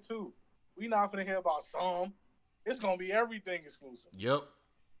bought Take-Two, we not gonna hear about some. It's gonna be everything exclusive. Yep.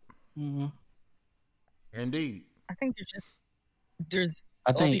 Indeed. I think there's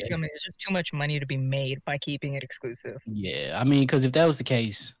all these companies. There's just too much money to be made by keeping it exclusive. Yeah, I mean, because if that was the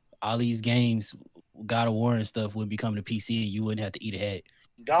case, all these games, God of War and stuff, would be coming to PC, and you wouldn't have to eat a hat.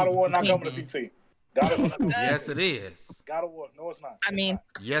 God of War not coming to PC. God of War not coming to PC. Yes, it is. God of War, no, it's not. I mean,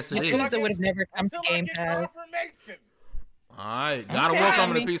 yes, it is. Bethesda would have never come to Game Pass. All right, God of War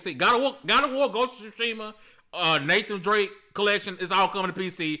coming to PC. God of War, Ghost of Tsushima, Nathan Drake collection is all coming to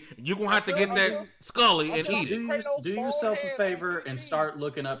PC. You're gonna have to get that Scully and eat it. Do yourself a favor and start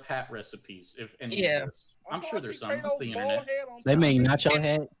looking up hat recipes. If any exist. I'm sure there's some. It's the internet. They make nacho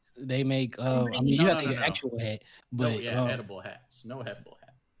hats. They make. You have to get an actual hat, but edible hats. No edible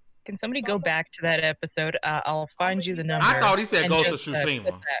hats. Can somebody go back to that episode? I'll find you the number. I thought he said Ghost of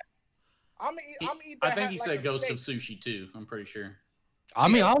Tsushima. I think he said Ghost of Sushi too. I'm pretty sure. I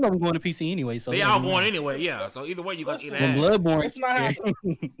mean, all of them going to PC anyway. So they all going anyway, yeah. So either way, you got to eat that. Bloodborne, it's not happening.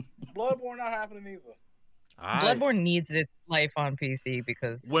 Bloodborne not happening either. Right. Bloodborne needs its life on PC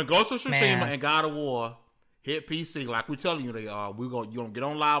because when Ghost of Tsushima and God of War hit PC, like we're telling you they are, you're gonna get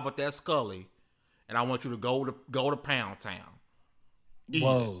on live with that Scully, and I want you to go to Pound Town.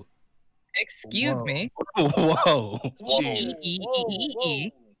 Whoa. Excuse me. Whoa.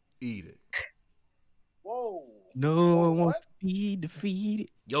 Eat it. Whoa. No one wants to be defeated.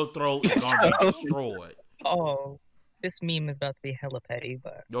 Your throat is gonna be destroyed. Oh, this meme is about to be hella petty,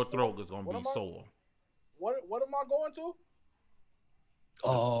 but your throat is gonna be sore. What am I going to?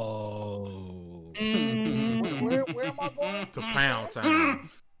 Oh. Where am I going? To Pound Town.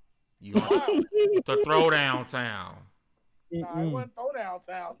 You to throw down town. Nah, I wouldn't throw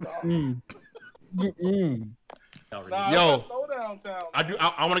downtown, dog. Yo,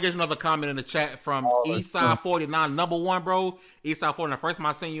 I want to get another comment in the chat from Eastside49. Number one, bro. Eastside49. First time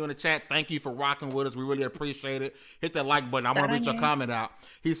I seen you in the chat. Thank you for rocking with us. We really appreciate it. Hit that like button. I want to read your comment out.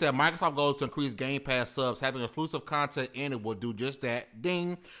 He said, Microsoft goes to increase Game Pass subs. Having exclusive content in it will do just that.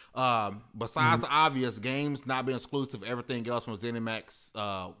 Ding. Besides the obvious, games not being exclusive, everything else from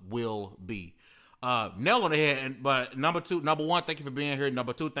ZeniMax will be. Nail on the head. But number one, thank you for being here.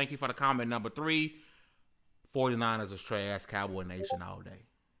 Number two, thank you for the comment. Number three, 49ers is trash. Cowboy Nation all day.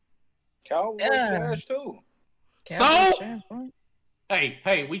 Cowboys trash too. So,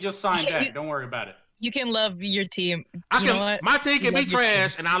 hey, we just signed that. Don't worry about it. You can love your team. My team can be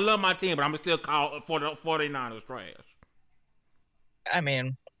trash, and I love my team, but I'm still called for the 49ers trash. I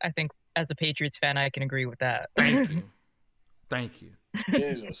mean, I think as a Patriots fan, I can agree with that. Thank you.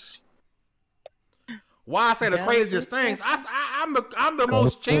 Jesus. Why I say the craziest things? I'm the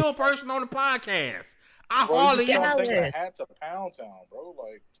most chill person on the podcast. I hardly take a hat to Pound Town, bro.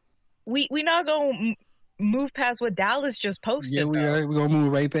 Like we not gonna move past what Dallas just posted. Yeah, we are. We're gonna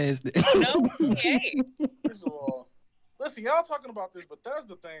move right past it. No, okay. First of all, listen, y'all talking about this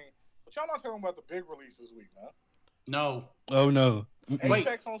Bethesda thing, but y'all not talking about the big release this week, man. No. Oh no. Wait.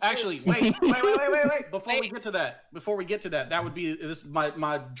 Actually, wait. Before we get to that, that would be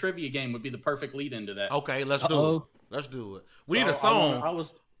my trivia game would be the perfect lead into that. Okay, let's do it. Let's do it. We need a song.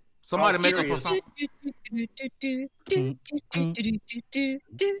 Somebody make up a song. What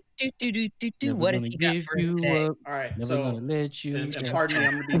has he got for us today? All right, Never so gonna let you and pardon me,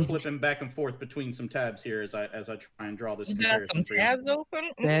 I'm gonna be flipping back and forth between some tabs here as I try and draw this. You got some tabs open?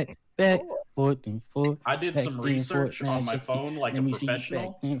 Back, forth and forth. I did some research on my phone like a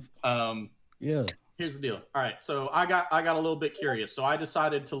professional. Yeah. Here's the deal. All right, so I got a little bit curious, so I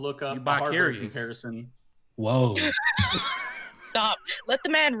decided to look up a hardware comparison. Whoa! Stop! Let the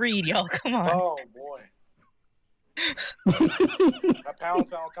man read, y'all. Come on. Oh boy. That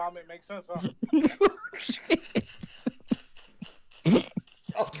Pound Town comment makes sense, huh?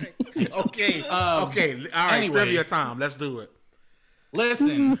 Okay. Okay. All right. Anyways. Trivia time. Let's do it.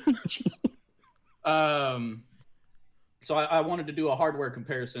 Listen. So I wanted to do a hardware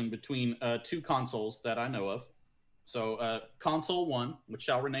comparison between two consoles that I know of. So console 1, which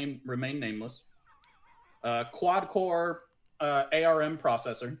shall remain nameless, quad-core ARM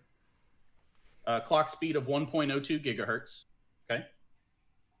processor, clock speed of 1.02 gigahertz. Okay.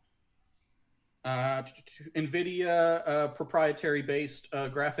 NVIDIA proprietary-based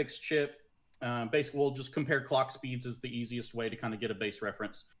graphics chip. Basically, we'll just compare clock speeds as the easiest way to kind of get a base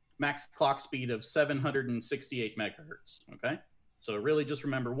reference. Max clock speed of 768 megahertz. Okay, so really just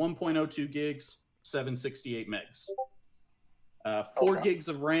remember 1.02 gigs, 768 megs. 4 gigs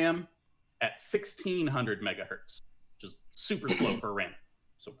of RAM at 1600 megahertz, which is super slow for RAM.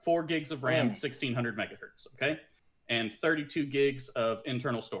 So 4 gigs of RAM, 1600 megahertz. Okay, and 32 gigs of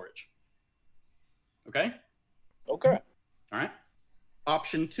internal storage. Okay. Okay. All right.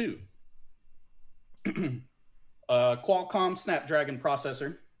 Option 2. Qualcomm Snapdragon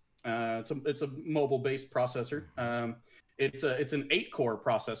processor. It's a mobile-based processor. It's an 8-core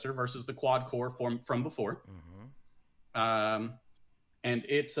processor versus the quad-core from before. And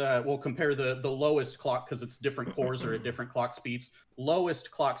it's we'll compare the lowest clock because it's different cores are at different clock speeds. Lowest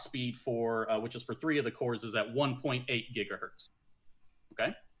clock speed for which is for 3 of the cores is at 1.8 gigahertz.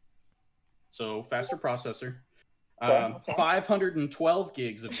 Okay, so faster processor. 512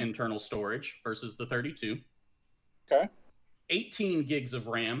 gigs of internal storage versus the 32. Okay. 18 gigs of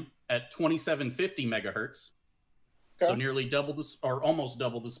RAM at 2750 megahertz. Okay. So nearly double the, or almost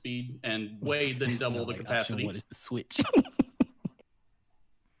double the speed, and way than double the capacity. What is the switch?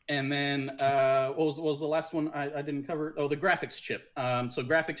 And then what was the last one I didn't cover? Oh, the graphics chip. So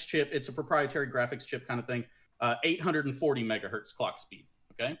graphics chip, it's a proprietary graphics chip kind of thing. 840 megahertz clock speed.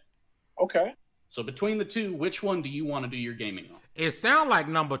 Okay. Okay. So between the two, which one do you want to do your gaming on? It sounds like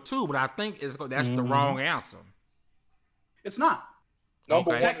number 2, but I think that's the wrong answer. It's not. Number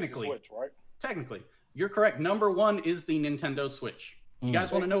one technically, is the Switch, right? Technically, you're correct. Number 1 is the Nintendo Switch. You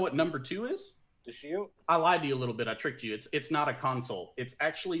guys want to know what number 2 is? The Shield? I lied to you a little bit. I tricked you. It's not a console. It's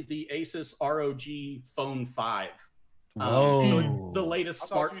actually the Asus ROG Phone 5. So it's the latest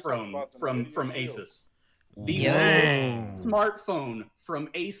smartphone from Asus. The latest smartphone from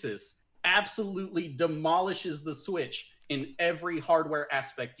Asus absolutely demolishes the Switch in every hardware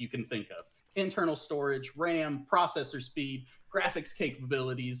aspect you can think of. Internal storage, RAM, processor speed, graphics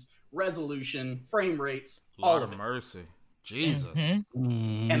capabilities, resolution, frame rates, all of it. Mercy. Jesus.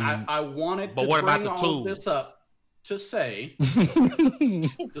 And I wanted to bring all of this up to say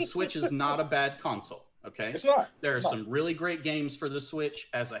the Switch is not a bad console, okay? It's not. There are some really great games for the Switch.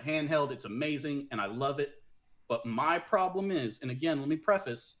 As a handheld, it's amazing, and I love it. But my problem is, and again, let me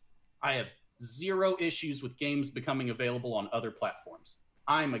preface, I have zero issues with games becoming available on other platforms.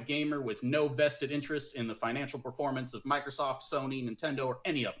 I'm a gamer with no vested interest in the financial performance of Microsoft, Sony, Nintendo, or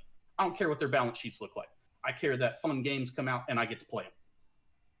any of them. I don't care what their balance sheets look like. I care that fun games come out and I get to play them.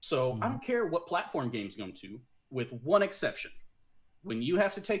 So I don't care what platform games go to, with one exception. When you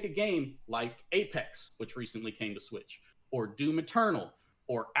have to take a game like Apex, which recently came to Switch, or Doom Eternal,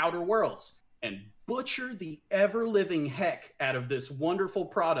 or Outer Worlds, and butcher the ever-living heck out of this wonderful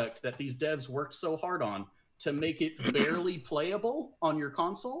product that these devs worked so hard on to make it barely playable on your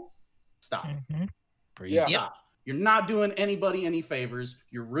console, stop. Stop. You're not doing anybody any favors.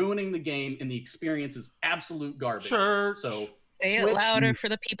 You're ruining the game, and the experience is absolute garbage. Sure. So say it louder for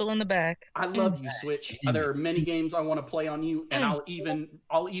the people in the back. I love you, Switch. There are many games I want to play on you, and I'll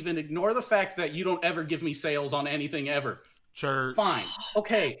even ignore the fact that you don't ever give me sales on anything ever. Sure. Fine.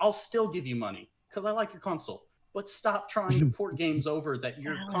 Okay, I'll still give you money because I like your console. But stop trying to port games over that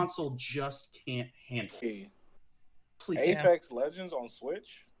your console just can't handle. Please. Apex Legends on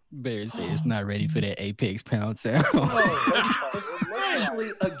Switch? Bear says not ready for that Apex pound sound.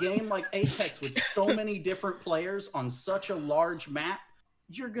 Especially a game like Apex with so many different players on such a large map,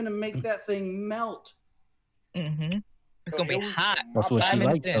 you're going to make that thing melt. It's going to be hot. That's what she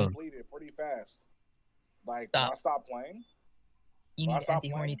liked, though. Completed pretty fast. Like, when I stopped playing. You need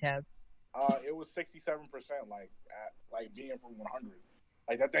anti-horny tabs. It was 67%, like being from 100.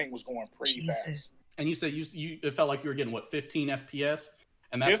 Like, that thing was going pretty fast. And you said it felt like you were getting, 15 FPS?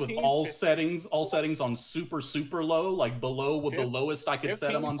 And that's 15, with all 15, settings on super low, like below what the lowest I could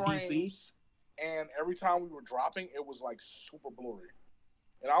set them on PC. And every time we were dropping, it was like super blurry.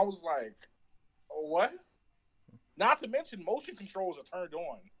 And I was like, What? Not to mention, motion controls are turned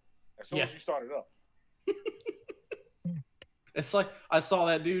on as soon as you start it up. It's like I saw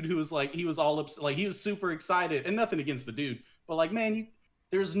that dude who was like, he was all upset, like he was super excited, and nothing against the dude, but like, man,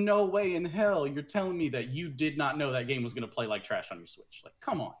 there's no way in hell you're telling me that you did not know that game was going to play like trash on your Switch. Like,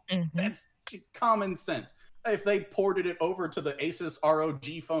 come on, that's common sense. If they ported it over to the Asus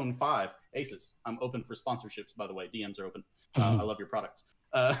ROG Phone 5, Asus, I'm open for sponsorships, by the way. DMs are open. I love your products.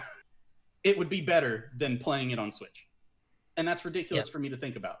 It would be better than playing it on Switch, and that's ridiculous for me to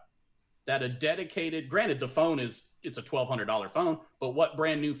think about. That a dedicated, granted, the phone it's a $1,200 phone, but what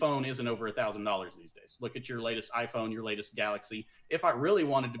brand new phone isn't over $1,000 these days? Look at your latest iPhone, your latest Galaxy. If I really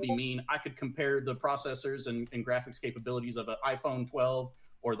wanted to be mean, I could compare the processors and graphics capabilities of an iPhone 12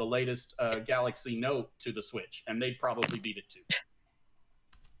 or the latest Galaxy Note to the Switch, and they'd probably beat it too.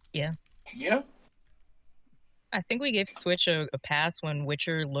 Yeah. I think we gave Switch a pass when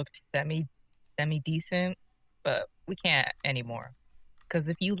Witcher looked semi decent, but we can't anymore. Because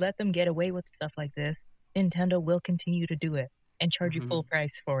if you let them get away with stuff like this, Nintendo will continue to do it and charge you full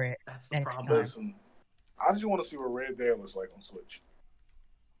price for it. That's the problem. Listen, I just want to see what Red Dead looks like on Switch.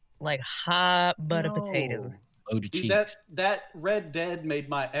 Like hot butter potatoes. Dude, that Red Dead made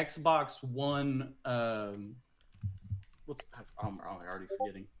my Xbox One. I'm already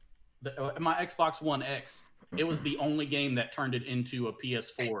forgetting. My Xbox One X. It was the only game that turned it into a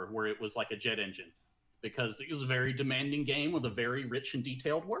PS4 where it was like a jet engine, because it was a very demanding game with a very rich and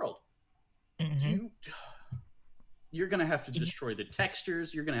detailed world. You're going to have to destroy the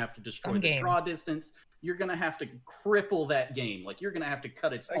textures. You're going to have to destroy the draw distance. You're going to have to cripple that game. Like, you're going to have to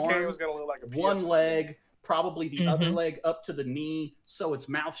cut its arm, look like a one leg, probably the other leg up to the knee, so its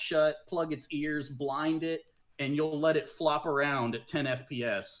mouth shut, plug its ears, blind it, and you'll let it flop around at 10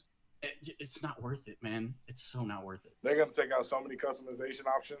 FPS. It's not worth it, man. It's so not worth it. They're going to take out so many customization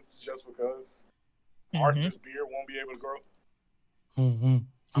options just because Arthur's beard won't be able to grow. I'm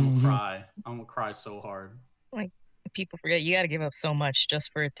going to cry. I'm going to cry so hard. Like, people forget you got to give up so much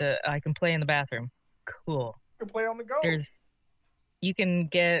just for it to, I can play in the bathroom. Cool. You can play on the go. You can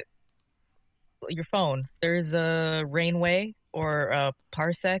get your phone. There's a Rainway or a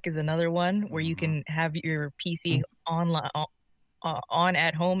Parsec is another one where you can have your PC on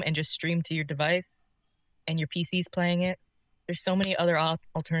at home and just stream to your device and your PC's playing it. There's so many other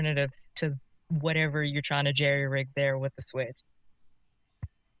alternatives to whatever you're trying to jerry-rig there with the Switch.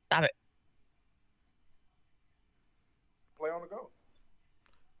 Stop it. Play on the go.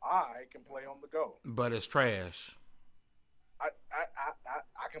 I can play on the go. But it's trash. I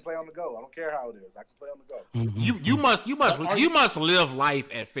can play on the go. I don't care how it is. I can play on the go. You must live life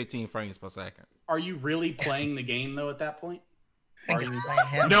at 15 frames per second. Are you really playing the game though at that point?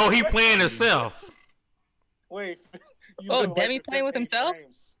 No, he playing himself. Wait. Demi playing with himself?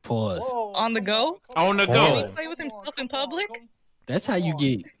 Pause. Whoa, on the go? On the go. Demi play with himself in public? That's how you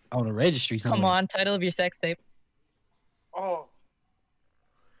get on a registry. Come on, title of your sex tape. Oh.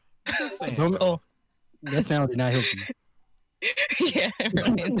 Just saying. That sound did not help you. Yeah,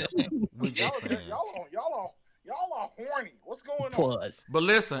 right. Y'all are horny. What's going on? But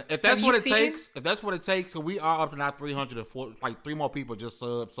listen, if that's what it takes, we are up to now 304. Like 3 more people just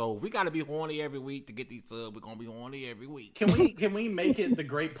sub, so we got to be horny every week to get these subs. We're gonna be horny every week. Can we make it the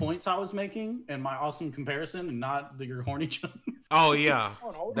great points I was making and my awesome comparison, and not your horny jokes? Oh yeah,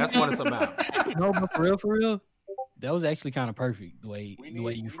 that's what it's about. No, but for real, that was actually kind of perfect the way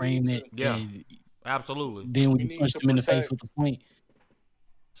you framed it. Yeah, absolutely. Then we punched him in the face with the point.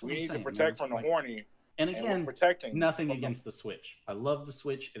 We need to protect from the horny. And again, nothing against the Switch. I love the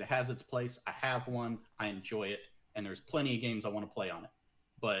Switch. It has its place. I have one. I enjoy it. And there's plenty of games I want to play on it.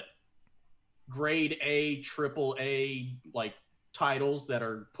 But grade A, triple A, like titles that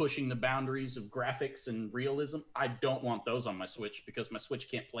are pushing the boundaries of graphics and realism, I don't want those on my Switch because my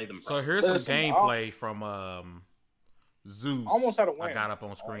Switch can't play them properly. So here's some gameplay from Zeus. Almost had a win. I got up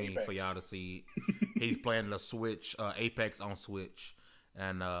on screen for y'all to see. He's playing the Switch, Apex on Switch.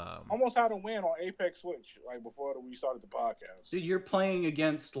 And almost had a win on Apex Switch like before we started the podcast. Dude, you're playing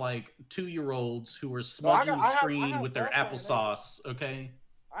against like 2-year-olds who are smudging the screen with their applesauce. Okay,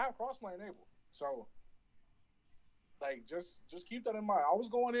 I have crossplay enabled, so like just keep that in mind. I was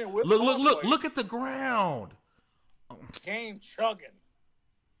going in with look at the ground. Game chugging,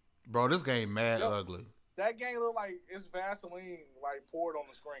 bro. This game mad ugly. That game look like it's Vaseline like poured on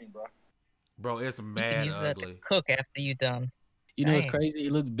the screen, bro. Bro, it's mad ugly. Use that to cook after you done. You know, it's crazy.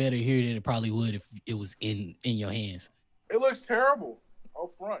 It looks better here than it probably would if it was in your hands. It looks terrible up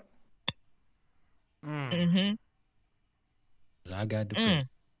front. I got depression.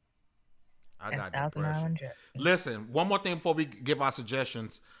 I got depression. Listen, one more thing before we give our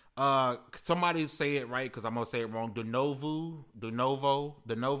suggestions. Somebody say it right because I'm gonna say it wrong. De Novo. De Nuvo,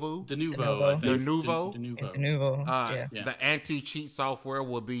 I think. De Nuvo. De Nuvo. Yeah. Yeah. The anti-cheat software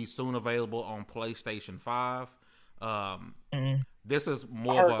will be soon available on PlayStation 5. This is I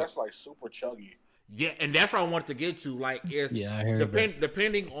more heard of a that's like super chuggy. yeah, and that's what I wanted to get to. Like, it's Yeah, I heard that.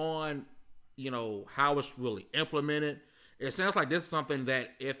 depending on how it's really implemented. It sounds like this is something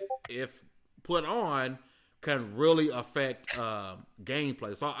that if put on can really affect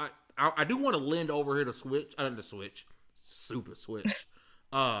gameplay. So I do want to lend over here to Switch, Super Switch,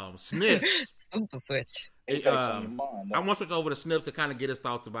 Snips. Super Switch. Apex on your mind, I want to switch over to Snips to kind of get his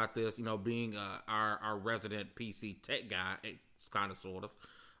thoughts about this. Being our resident PC tech guy, it's kind of sort of.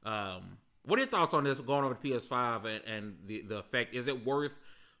 What are your thoughts on this going over to PS5 and the effect? Is it worth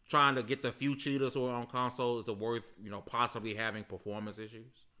trying to get the few cheaters who are on console? Is it worth possibly having performance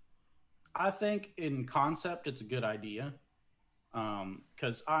issues? I think in concept it's a good idea.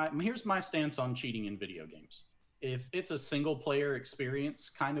 Because here's my stance on cheating in video games. If it's a single player experience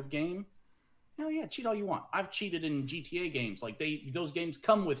kind of game, hell yeah, cheat all you want. I've cheated in GTA games. Like those games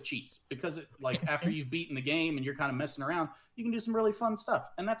come with cheats because after you've beaten the game and you're kind of messing around, you can do some really fun stuff,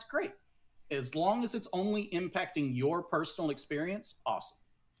 and that's great. As long as it's only impacting your personal experience, awesome.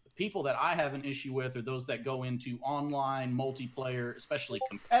 The people that I have an issue with are those that go into online multiplayer, especially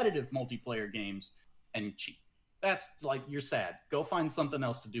competitive multiplayer games, and cheat. That's like, you're sad. Go find something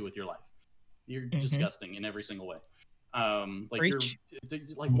else to do with your life. You're disgusting in every single way. Why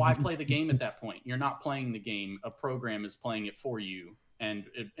play the game at that point? You're not playing the game. A program is playing it for you, and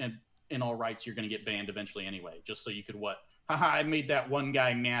in all rights, you're going to get banned eventually anyway. Just so you could Haha, I made that one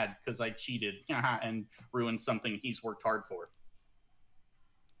guy mad because I cheated and ruined something he's worked hard for.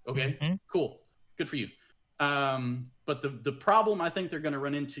 Okay, cool. Good for you. But the problem I think they're going to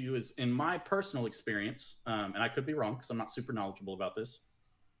run into is, in my personal experience, and I could be wrong because I'm not super knowledgeable about this,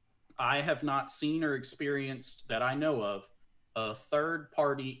 I have not seen or experienced that I know of a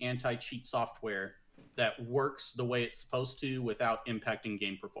third-party anti-cheat software that works the way it's supposed to without impacting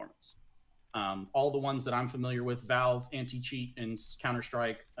game performance. All the ones that I'm familiar with, Valve anti-cheat and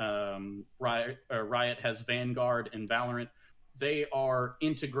Counter-Strike, Riot has Vanguard and Valorant. They are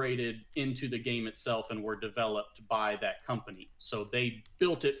integrated into the game itself and were developed by that company. So they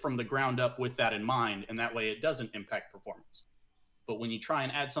built it from the ground up with that in mind, and that way it doesn't impact performance. But when you try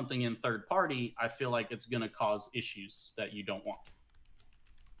and add something in third party, I feel like it's going to cause issues that you don't want.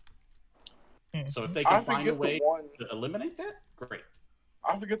 So if they can find a way to eliminate that, great.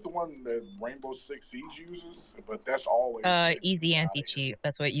 I forget the one that Rainbow Six Siege uses, but that's always easy anti-cheat.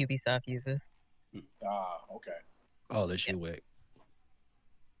 That's what Ubisoft uses. Okay. Oh, that shit whack.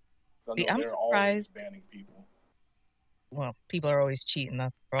 I'm surprised. Banning people. Well, people are always cheating.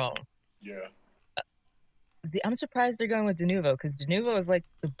 That's the problem. Yeah. I'm surprised they're going with De Novo, because De Novo is like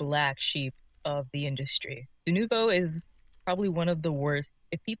the black sheep of the industry. De Novo is probably one of the worst.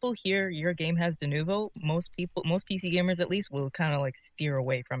 If people hear your game has De Novo, most PC gamers at least will kind of like steer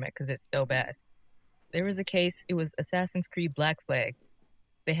away from it because it's so bad. There was a case, it was Assassin's Creed Black Flag.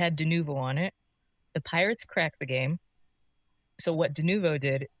 They had De Novo on it. The pirates cracked the game. So what De Novo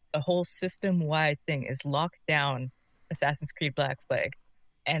did, a whole system-wide thing, is lock down Assassin's Creed Black Flag.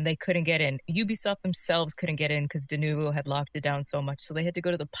 And they couldn't get in. Ubisoft themselves couldn't get in because De Novo had locked it down so much. So they had to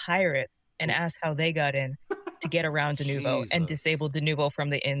go to the pirate and ask how they got in to get around De Novo and disable De Novo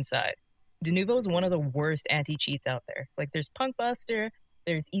from the inside. De Novo is one of the worst anti-cheats out there. Like, there's Punkbuster,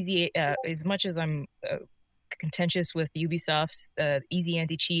 there's Easy. As much as I'm contentious with Ubisoft's Easy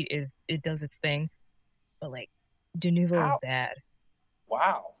anti-cheat, it does its thing, but like De Novo is bad.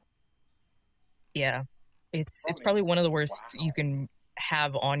 Wow. Yeah, it's probably one of the worst you can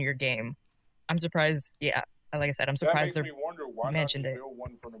have on your game. I'm surprised. Yeah, like I said, I'm surprised they mentioned it. Build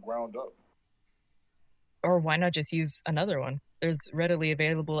one from the ground up. Or why not just use another one? There's readily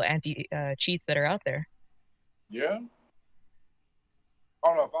available anti cheats that are out there. Yeah. I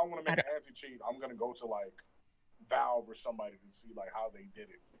don't know, if I want to make an anti-cheat, I'm gonna go to like Valve or somebody to see like how they did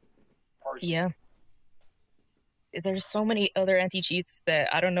it personally. Yeah. There's so many other anti-cheats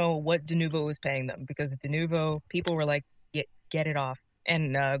that I don't know what De Novo was paying them, because De Novo, people were like, get it off.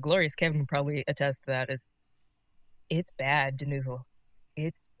 And Glorious Kevin can probably attest to that. It's bad, De Novo.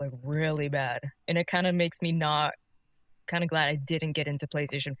 It's like really bad. And it kind of makes me not kind of glad I didn't get into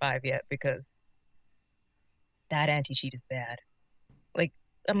PlayStation 5 yet, because that anti-cheat is bad. Like,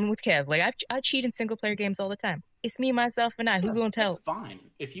 I'm with Kev. Like, I cheat in single-player games all the time. It's me, myself, and I. Who gonna tell? It's fine.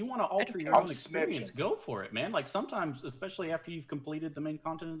 If you want to alter your own experience, go for it, man. Like, sometimes, especially after you've completed the main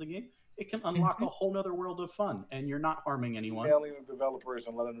content of the game, it can unlock a whole nother world of fun, and you're not harming anyone. Emailing the developers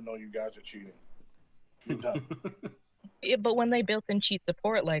and letting them know you guys are cheating. You're done. Yeah, but when they built in cheat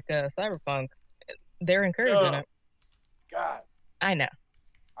support like Cyberpunk, they're encouraging it. God, I know,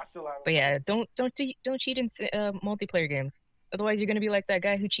 I still haven't. but yeah, don't cheat in multiplayer games. Otherwise, you're gonna be like that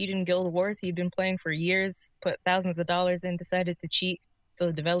guy who cheated in Guild Wars. He'd been playing for years, put thousands of dollars in, decided to cheat. So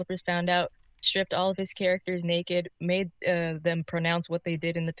the developers found out, stripped all of his characters naked, made them pronounce what they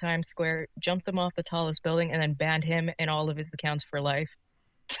did in the Times Square, jumped them off the tallest building, and then banned him and all of his accounts for life.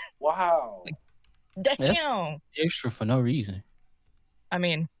 Wow. Damn. Extra for no reason. I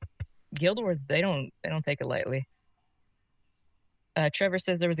mean, Guild Wars, they don't take it lightly. Trevor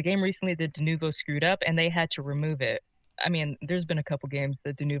says there was a game recently that Denuvo screwed up and they had to remove it. I mean, there's been a couple games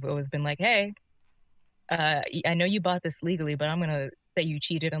that Denuvo has been like, hey, I know you bought this legally, but I'm going to say you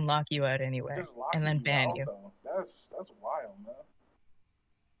cheated and lock you out anyway. And then ban you. That's wild, man.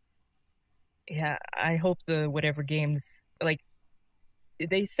 Yeah, I hope the whatever games, like,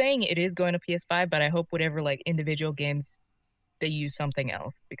 they saying it is going to PS5, but I hope whatever, like, individual games, they use something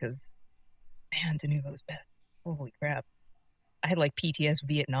else because, man, Denuvo's bad. Holy crap. I had, like, PTS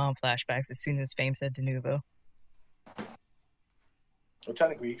Vietnam flashbacks as soon as Fame said Denuvo. Well,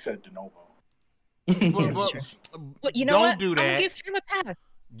 technically, he said de novo. Well, you know don't what? do I'm that. gonna give Fame a pass.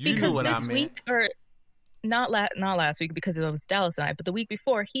 You because knew what I this meant. week, or not last week because it was Dallas and I, but the week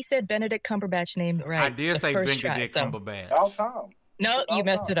before, he said Benedict Cumberbatch name right. I did the say first Benedict try, Cumberbatch. About time. No, you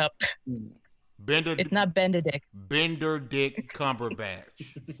messed it up. It's not Benedict. Benedict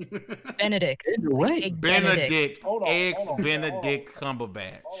Cumberbatch. Benedict. What? Eggs Benedict. Hold on, Ex hold on, Benedict hold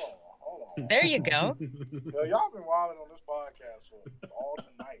Cumberbatch. Hold on. There you go. Yo, y'all been wilding on this podcast for all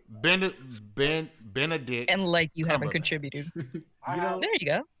tonight. Benedict. And like you haven't Cumberbatch. contributed. I You know, There you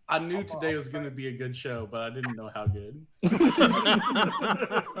go. I knew today was going to be a good show, but I didn't know how good.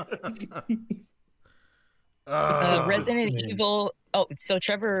 Resident Evil. Oh, so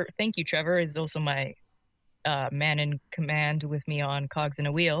Trevor, thank you, Trevor, is also my man in command with me on Cogs in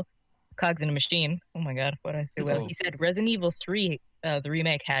a Wheel, Cogs in a Machine. Oh my God, what did I say? Well, he said Resident Evil 3, the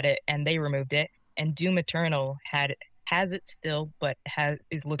remake had it, and they removed it, and Doom Eternal has it still, but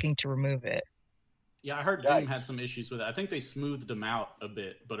is looking to remove it. Yeah, I heard Doom had some issues with it. I think they smoothed them out a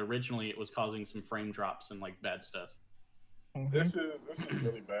bit, but originally it was causing some frame drops and like bad stuff. Mm-hmm. This is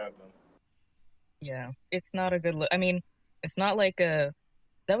really bad then. Yeah, it's not a good look. I mean, it's not like that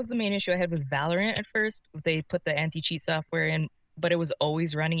was the main issue I had with Valorant at first. They put the anti-cheat software in, but it was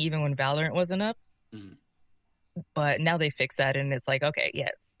always running even when Valorant wasn't up. Mm. But now they fix that, and it's like, okay, yeah,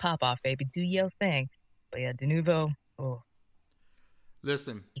 pop off, baby, do your thing. But yeah, Denuvo,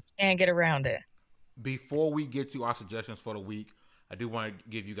 Listen, you can't get around it. before we get to our suggestions for the week, I do want to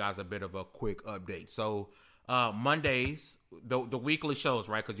give you guys a bit of a quick update. So Mondays, the weekly shows,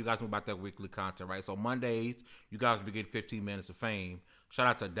 right? Because you guys know about that weekly content, right? So Mondays, you guys will be getting 15 minutes of fame. Shout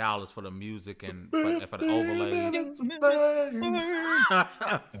out to Dallas for the music and for the overlays.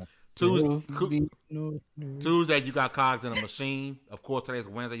 Tuesday, you got Cogs in a Machine. Of course, today's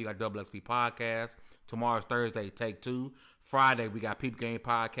Wednesday, you got Double XP Podcast. Tomorrow's Thursday, Take Two. Friday, we got Peep Game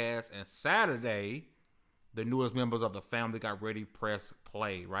Podcast. And Saturday, the newest members of the family got Ready, Press,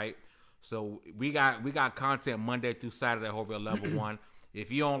 Play, right? So we got content Monday through Saturday over at Level 1. If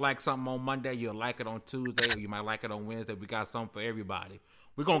you don't like something on Monday, you'll like it on Tuesday, or you might like it on Wednesday. We got something for everybody.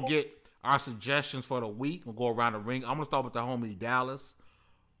 We're going to get our suggestions for the week. We'll go around the ring. I'm going to start with the homie Dallas.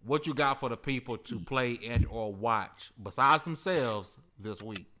 What you got for the people to play and or watch besides themselves this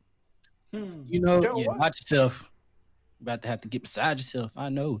week? You know, watch yourself. About to have to get beside yourself. I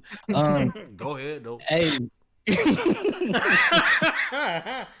know. Go ahead, though. Hey.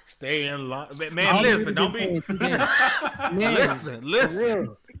 Stay in line. Man, listen, don't be. Listen.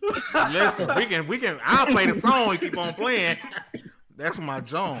 Listen, we can. I'll play the song and keep on playing. That's my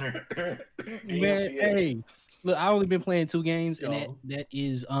joint. Man, hey, look, I only been playing 2 games, and that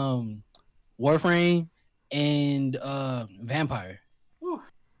is Warframe and Vampire.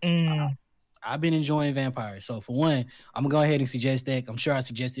 I've been enjoying Vampire. So for one, I'm gonna go ahead and suggest that. I'm sure I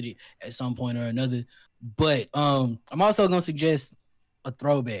suggested it at some point or another. But I'm also gonna suggest a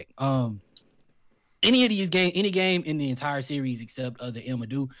throwback. Any of these any game in the entire series except the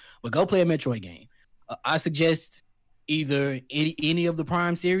Amadou, but go play a Metroid game. I suggest either any of the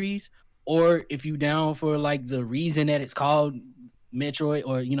Prime series, or if you down for like the reason that it's called Metroid,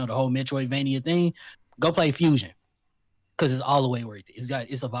 or the whole Metroidvania thing, go play Fusion. Because it's all the way worth it. It's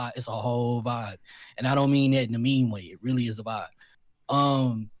a vibe. It's a whole vibe, and I don't mean that in a mean way. It really is a vibe.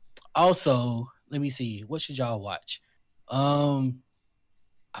 Also, let me see. What should y'all watch? I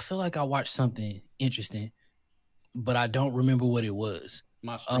feel like I watched something interesting, but I don't remember what it was.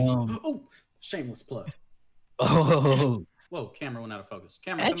 My stream. Shameless plug. Oh, whoa! Camera went out of focus.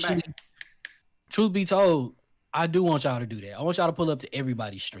 Camera, come back. Truth be told, I do want y'all to do that. I want y'all to pull up to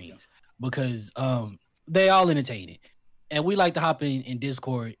everybody's streams because they all entertaining. And we like to hop in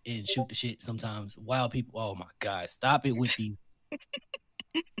Discord and shoot the shit sometimes. Wild people. Oh my God. Stop it with the.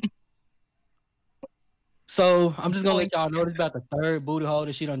 So I'm just gonna let y'all know this about the third booty hole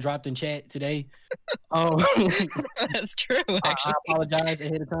that she done dropped in chat today. That's true. Actually, I apologize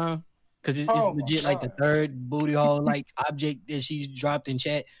ahead of time because it's Oh my legit like the God. third booty hole like object that she's dropped in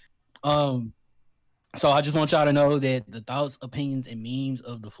chat. So I just want y'all to know that the thoughts, opinions, and memes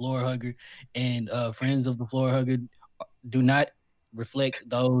of the floor hugger and friends of the floor hugger do not reflect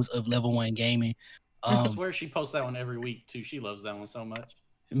those of Level 1 Gaming. I swear she posts that one every week too. She loves that one so much.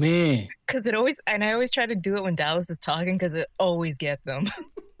 Man, because I always try to do it when Dallas is talking because it always gets them.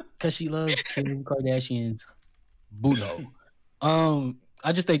 because she loves Kim Kardashian's booty hole.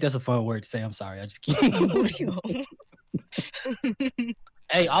 I just think that's a fun word to say. I'm sorry. I just can't.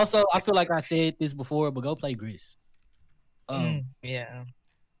 Hey, also, I feel like I said this before, but go play Gris. Yeah.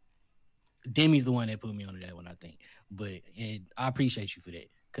 Demi's the one that put me onto that one, I think. But I appreciate you for that,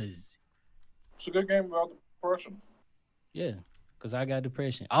 because It's a good game about depression. yeah, because I got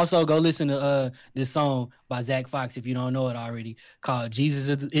depression. Also, go listen to this song by Zach Fox if you don't know it already, called Jesus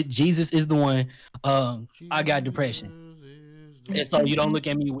is the One. I got depression. And so you don't look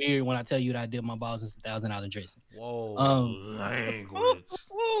at me weird when I tell you that I did my balls in some $1,000 dressing. Whoa, language.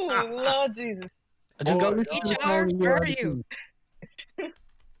 Oh, Lord Jesus. Just go Boy, listen to the HR, song and you'll where are understand.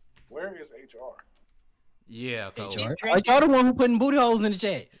 Where is HR? Yeah, cause HR. drinking. Y'all the one who putting booty holes in the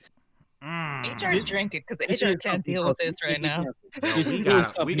chat. HR's drinking because This HR is can't company deal with culture. this right now. Yo, This we is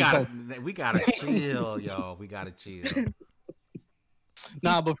gotta company culture. we gotta chill, yo. We gotta chill.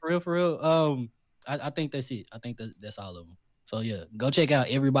 Nah, but for real, I think that's it. I think that's all of them. So yeah, go check out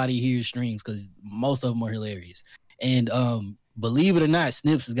everybody here's streams because most of them are hilarious. And believe it or not,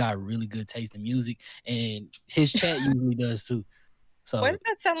 Snips has got really good taste in music, and his chat usually does too. So Why does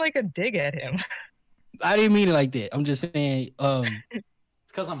that sound like a dig at him? I didn't mean it like that. I'm just saying, It's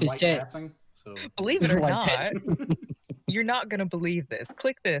because I'm His white chat- passing. So Believe it or Like not, that. you're not gonna believe this.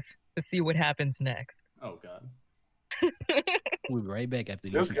 Click this to see what happens next. oh god. We'll be right back after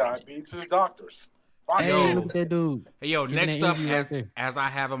This this. guy beats his doctors. Fine. Hey, Yo. look at that dude. Hey, yo, Giving next that up, interview right there. as I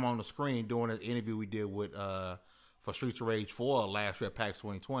have him on the screen doing an interview we did with for Streets of Rage 4 last year at PAX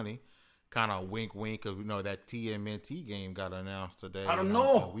 2020, kind of wink, wink, because we know that TMNT game got announced today. I don't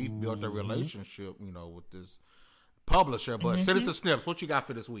know. We've built a relationship, with this publisher. But Citizen Snips, what you got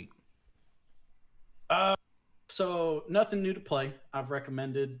for this week? So nothing new to play. I've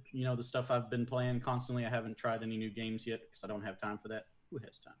recommended, the stuff I've been playing constantly. I haven't tried any new games yet because I don't have time for that. Who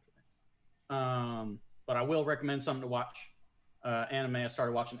has time for that? But I will recommend something to watch. Anime I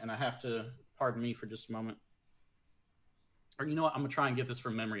started watching, and I have to pardon me for just a moment. Or you know what? I'm gonna try and get this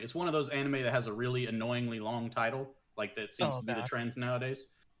from memory. It's one of those anime that has a really annoyingly long title, like that seems to be the trend nowadays.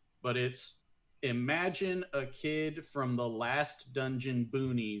 But it's imagine a kid from the last dungeon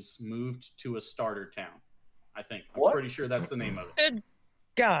boonies moved to a starter town. I think I'm pretty sure that's the name of it. Good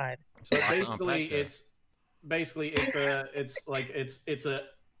God. So basically it's a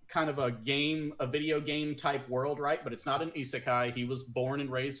kind of a video game type world, right? But it's not an isekai. He was born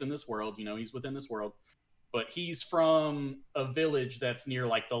and raised in this world. He's within this world. But he's from a village that's near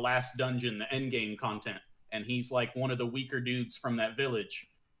like the last dungeon, the end game content. And he's like one of the weaker dudes from that village.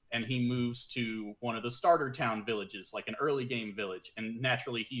 And he moves to one of the starter town villages, like an early game village. And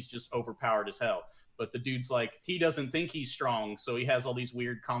naturally, he's just overpowered as hell. But the dude's like, he doesn't think he's strong, so he has all these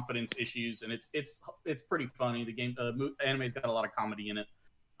weird confidence issues, and it's pretty funny. The game anime's got a lot of comedy in it,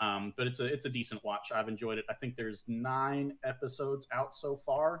 but it's a decent watch. I've enjoyed it. I think there's 9 episodes out so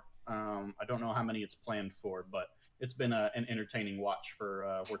far. I don't know how many it's planned for, but it's been an entertaining watch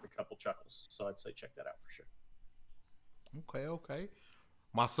for worth a couple chuckles. So I'd say check that out for sure. Okay.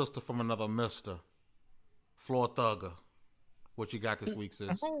 My sister from another mister, Floor Thugger. What you got this week,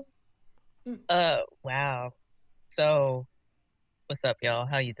 sis? Wow. So, what's up, y'all?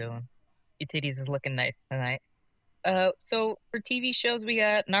 How you doing? Your titties is looking nice tonight. So for TV shows, we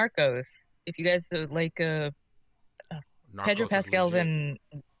got Narcos. If you guys like, Pedro Pascal's in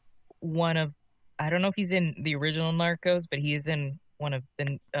one of, I don't know if he's in the original Narcos, but he is in one of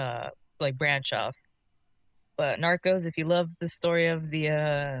the branch offs. But Narcos, if you love the story of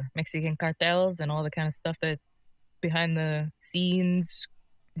the Mexican cartels and all the kind of stuff that behind the scenes,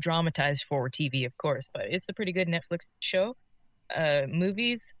 dramatized for TV, of course, but it's a pretty good Netflix show.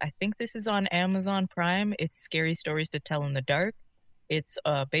 Movies, I think this is on Amazon Prime. It's Scary Stories to Tell in the Dark. It's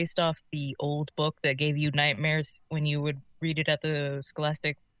based off the old book that gave you nightmares when you would read it at the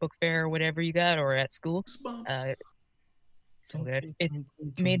Scholastic Book Fair or whatever you got, or at school. So good. It's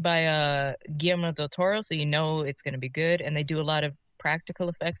made by Guillermo del Toro, so you know it's going to be good. And they do a lot of practical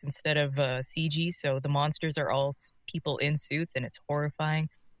effects instead of CG, so the monsters are all people in suits, and it's horrifying.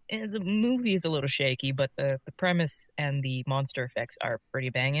 And the movie is a little shaky, but the premise and the monster effects are pretty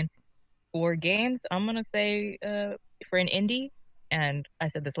banging. For games, I'm going to say for an indie, and I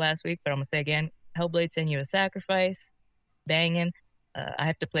said this last week, but I'm going to say again, Hellblade: Senua's Sacrifice, banging. I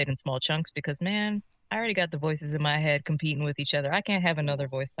have to play it in small chunks because, man, I already got the voices in my head competing with each other. I can't have another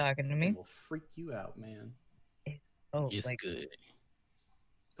voice talking to me. It will freak you out, man. It's good.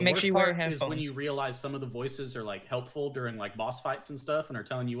 The Make worst sure you wear part is headphones. when you realize some of the voices are like helpful during like boss fights and stuff, and are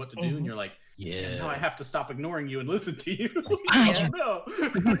telling you what to do, and you're like, Yeah. now I have to stop ignoring you and listen to you. Yeah. No.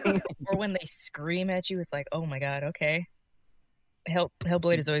 Or when they scream at you, it's like, oh my god, okay.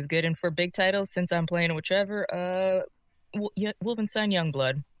 Hellblade is always good. And for big titles, since I'm playing with Trevor, Wolfenstein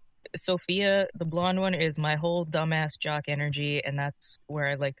Youngblood. Sophia, the blonde one, is my whole dumbass jock energy, and that's where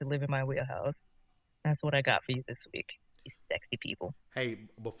I like to live in my wheelhouse. That's what I got for you this week. These sexy people. Hey,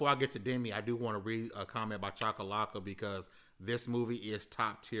 before I get to Demi, I do want to read a comment by Chakalaka because this movie is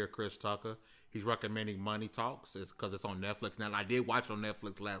top tier Chris Tucker. He's recommending Money Talks because it's on Netflix. Now, I did watch it on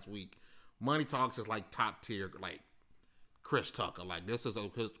Netflix last week. Money Talks is like top tier, like Chris Tucker. Like, this is a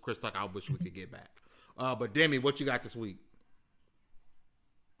Chris Tucker I wish we could get back. But Demi, what you got this week?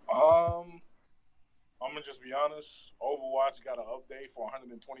 I'm gonna just be honest. Overwatch got an update for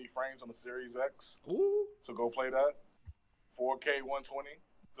 120 frames on the Series X. Ooh. So go play that. 4K 120.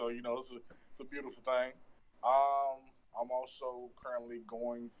 So it's a beautiful thing. I'm also currently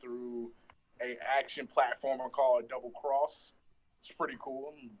going through a action platformer called Double Cross. It's pretty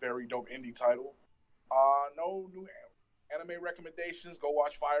cool. Very dope indie title. No new anime recommendations. Go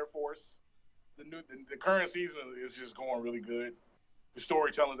watch Fire Force. The current season is just going really good. The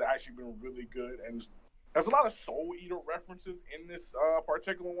storytelling's actually been really good, and there's a lot of Soul Eater references in this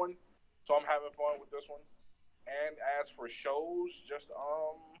particular one, so I'm having fun with this one. And as for shows, just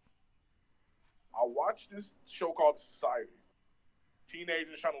I watched this show called Society.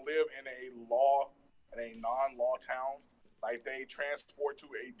 Teenagers trying to live in a non-law town. Like, they transport to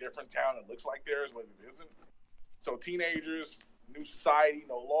a different town that looks like theirs, but it isn't. So teenagers, new society,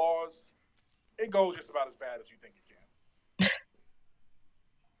 no laws. It goes just about as bad as you think it can.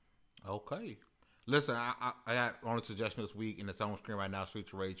 Okay. Listen, I got on a suggestion this week, and it's on screen right now,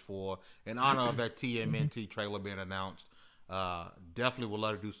 Streets of Rage 4. In honor of that TMNT trailer being announced, definitely would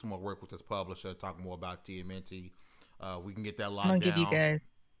love to do some more work with this publisher, talk more about TMNT. We can get that locked down. I'm going to give you guys,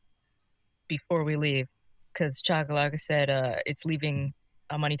 before we leave, because Chakalaga said it's leaving,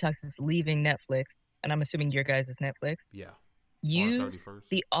 Money Talks is leaving Netflix, and I'm assuming your guys is Netflix. Yeah. Use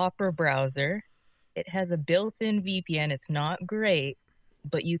the Opera browser. It has a built-in VPN. It's not great,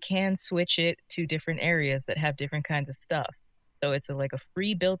 but you can switch it to different areas that have different kinds of stuff. So it's like a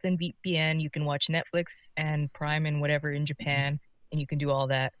free built-in VPN. You can watch Netflix and Prime and whatever in Japan, and you can do all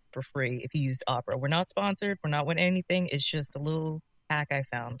that for free if you use Opera. We're not sponsored. We're not winning anything. It's just a little hack I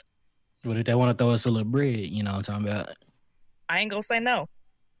found. What if they want to throw us a little bread? You know what I'm talking about? I ain't gonna say no.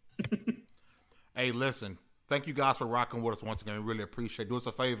 Hey, listen. Thank you guys for rocking with us once again. We really appreciate it. Do us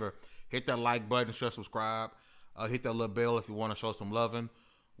a favor. Hit that like button, share, subscribe. Hit that little bell if you want to show some loving.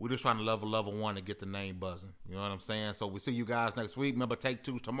 We're just trying to level 1 and get the name buzzing. You know what I'm saying? So we'll see you guys next week. Remember, Take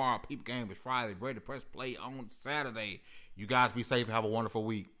Two tomorrow. Peep Game is Friday. Ready to press play on Saturday. You guys be safe and have a wonderful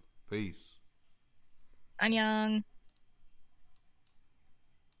week. Peace. Annyeong.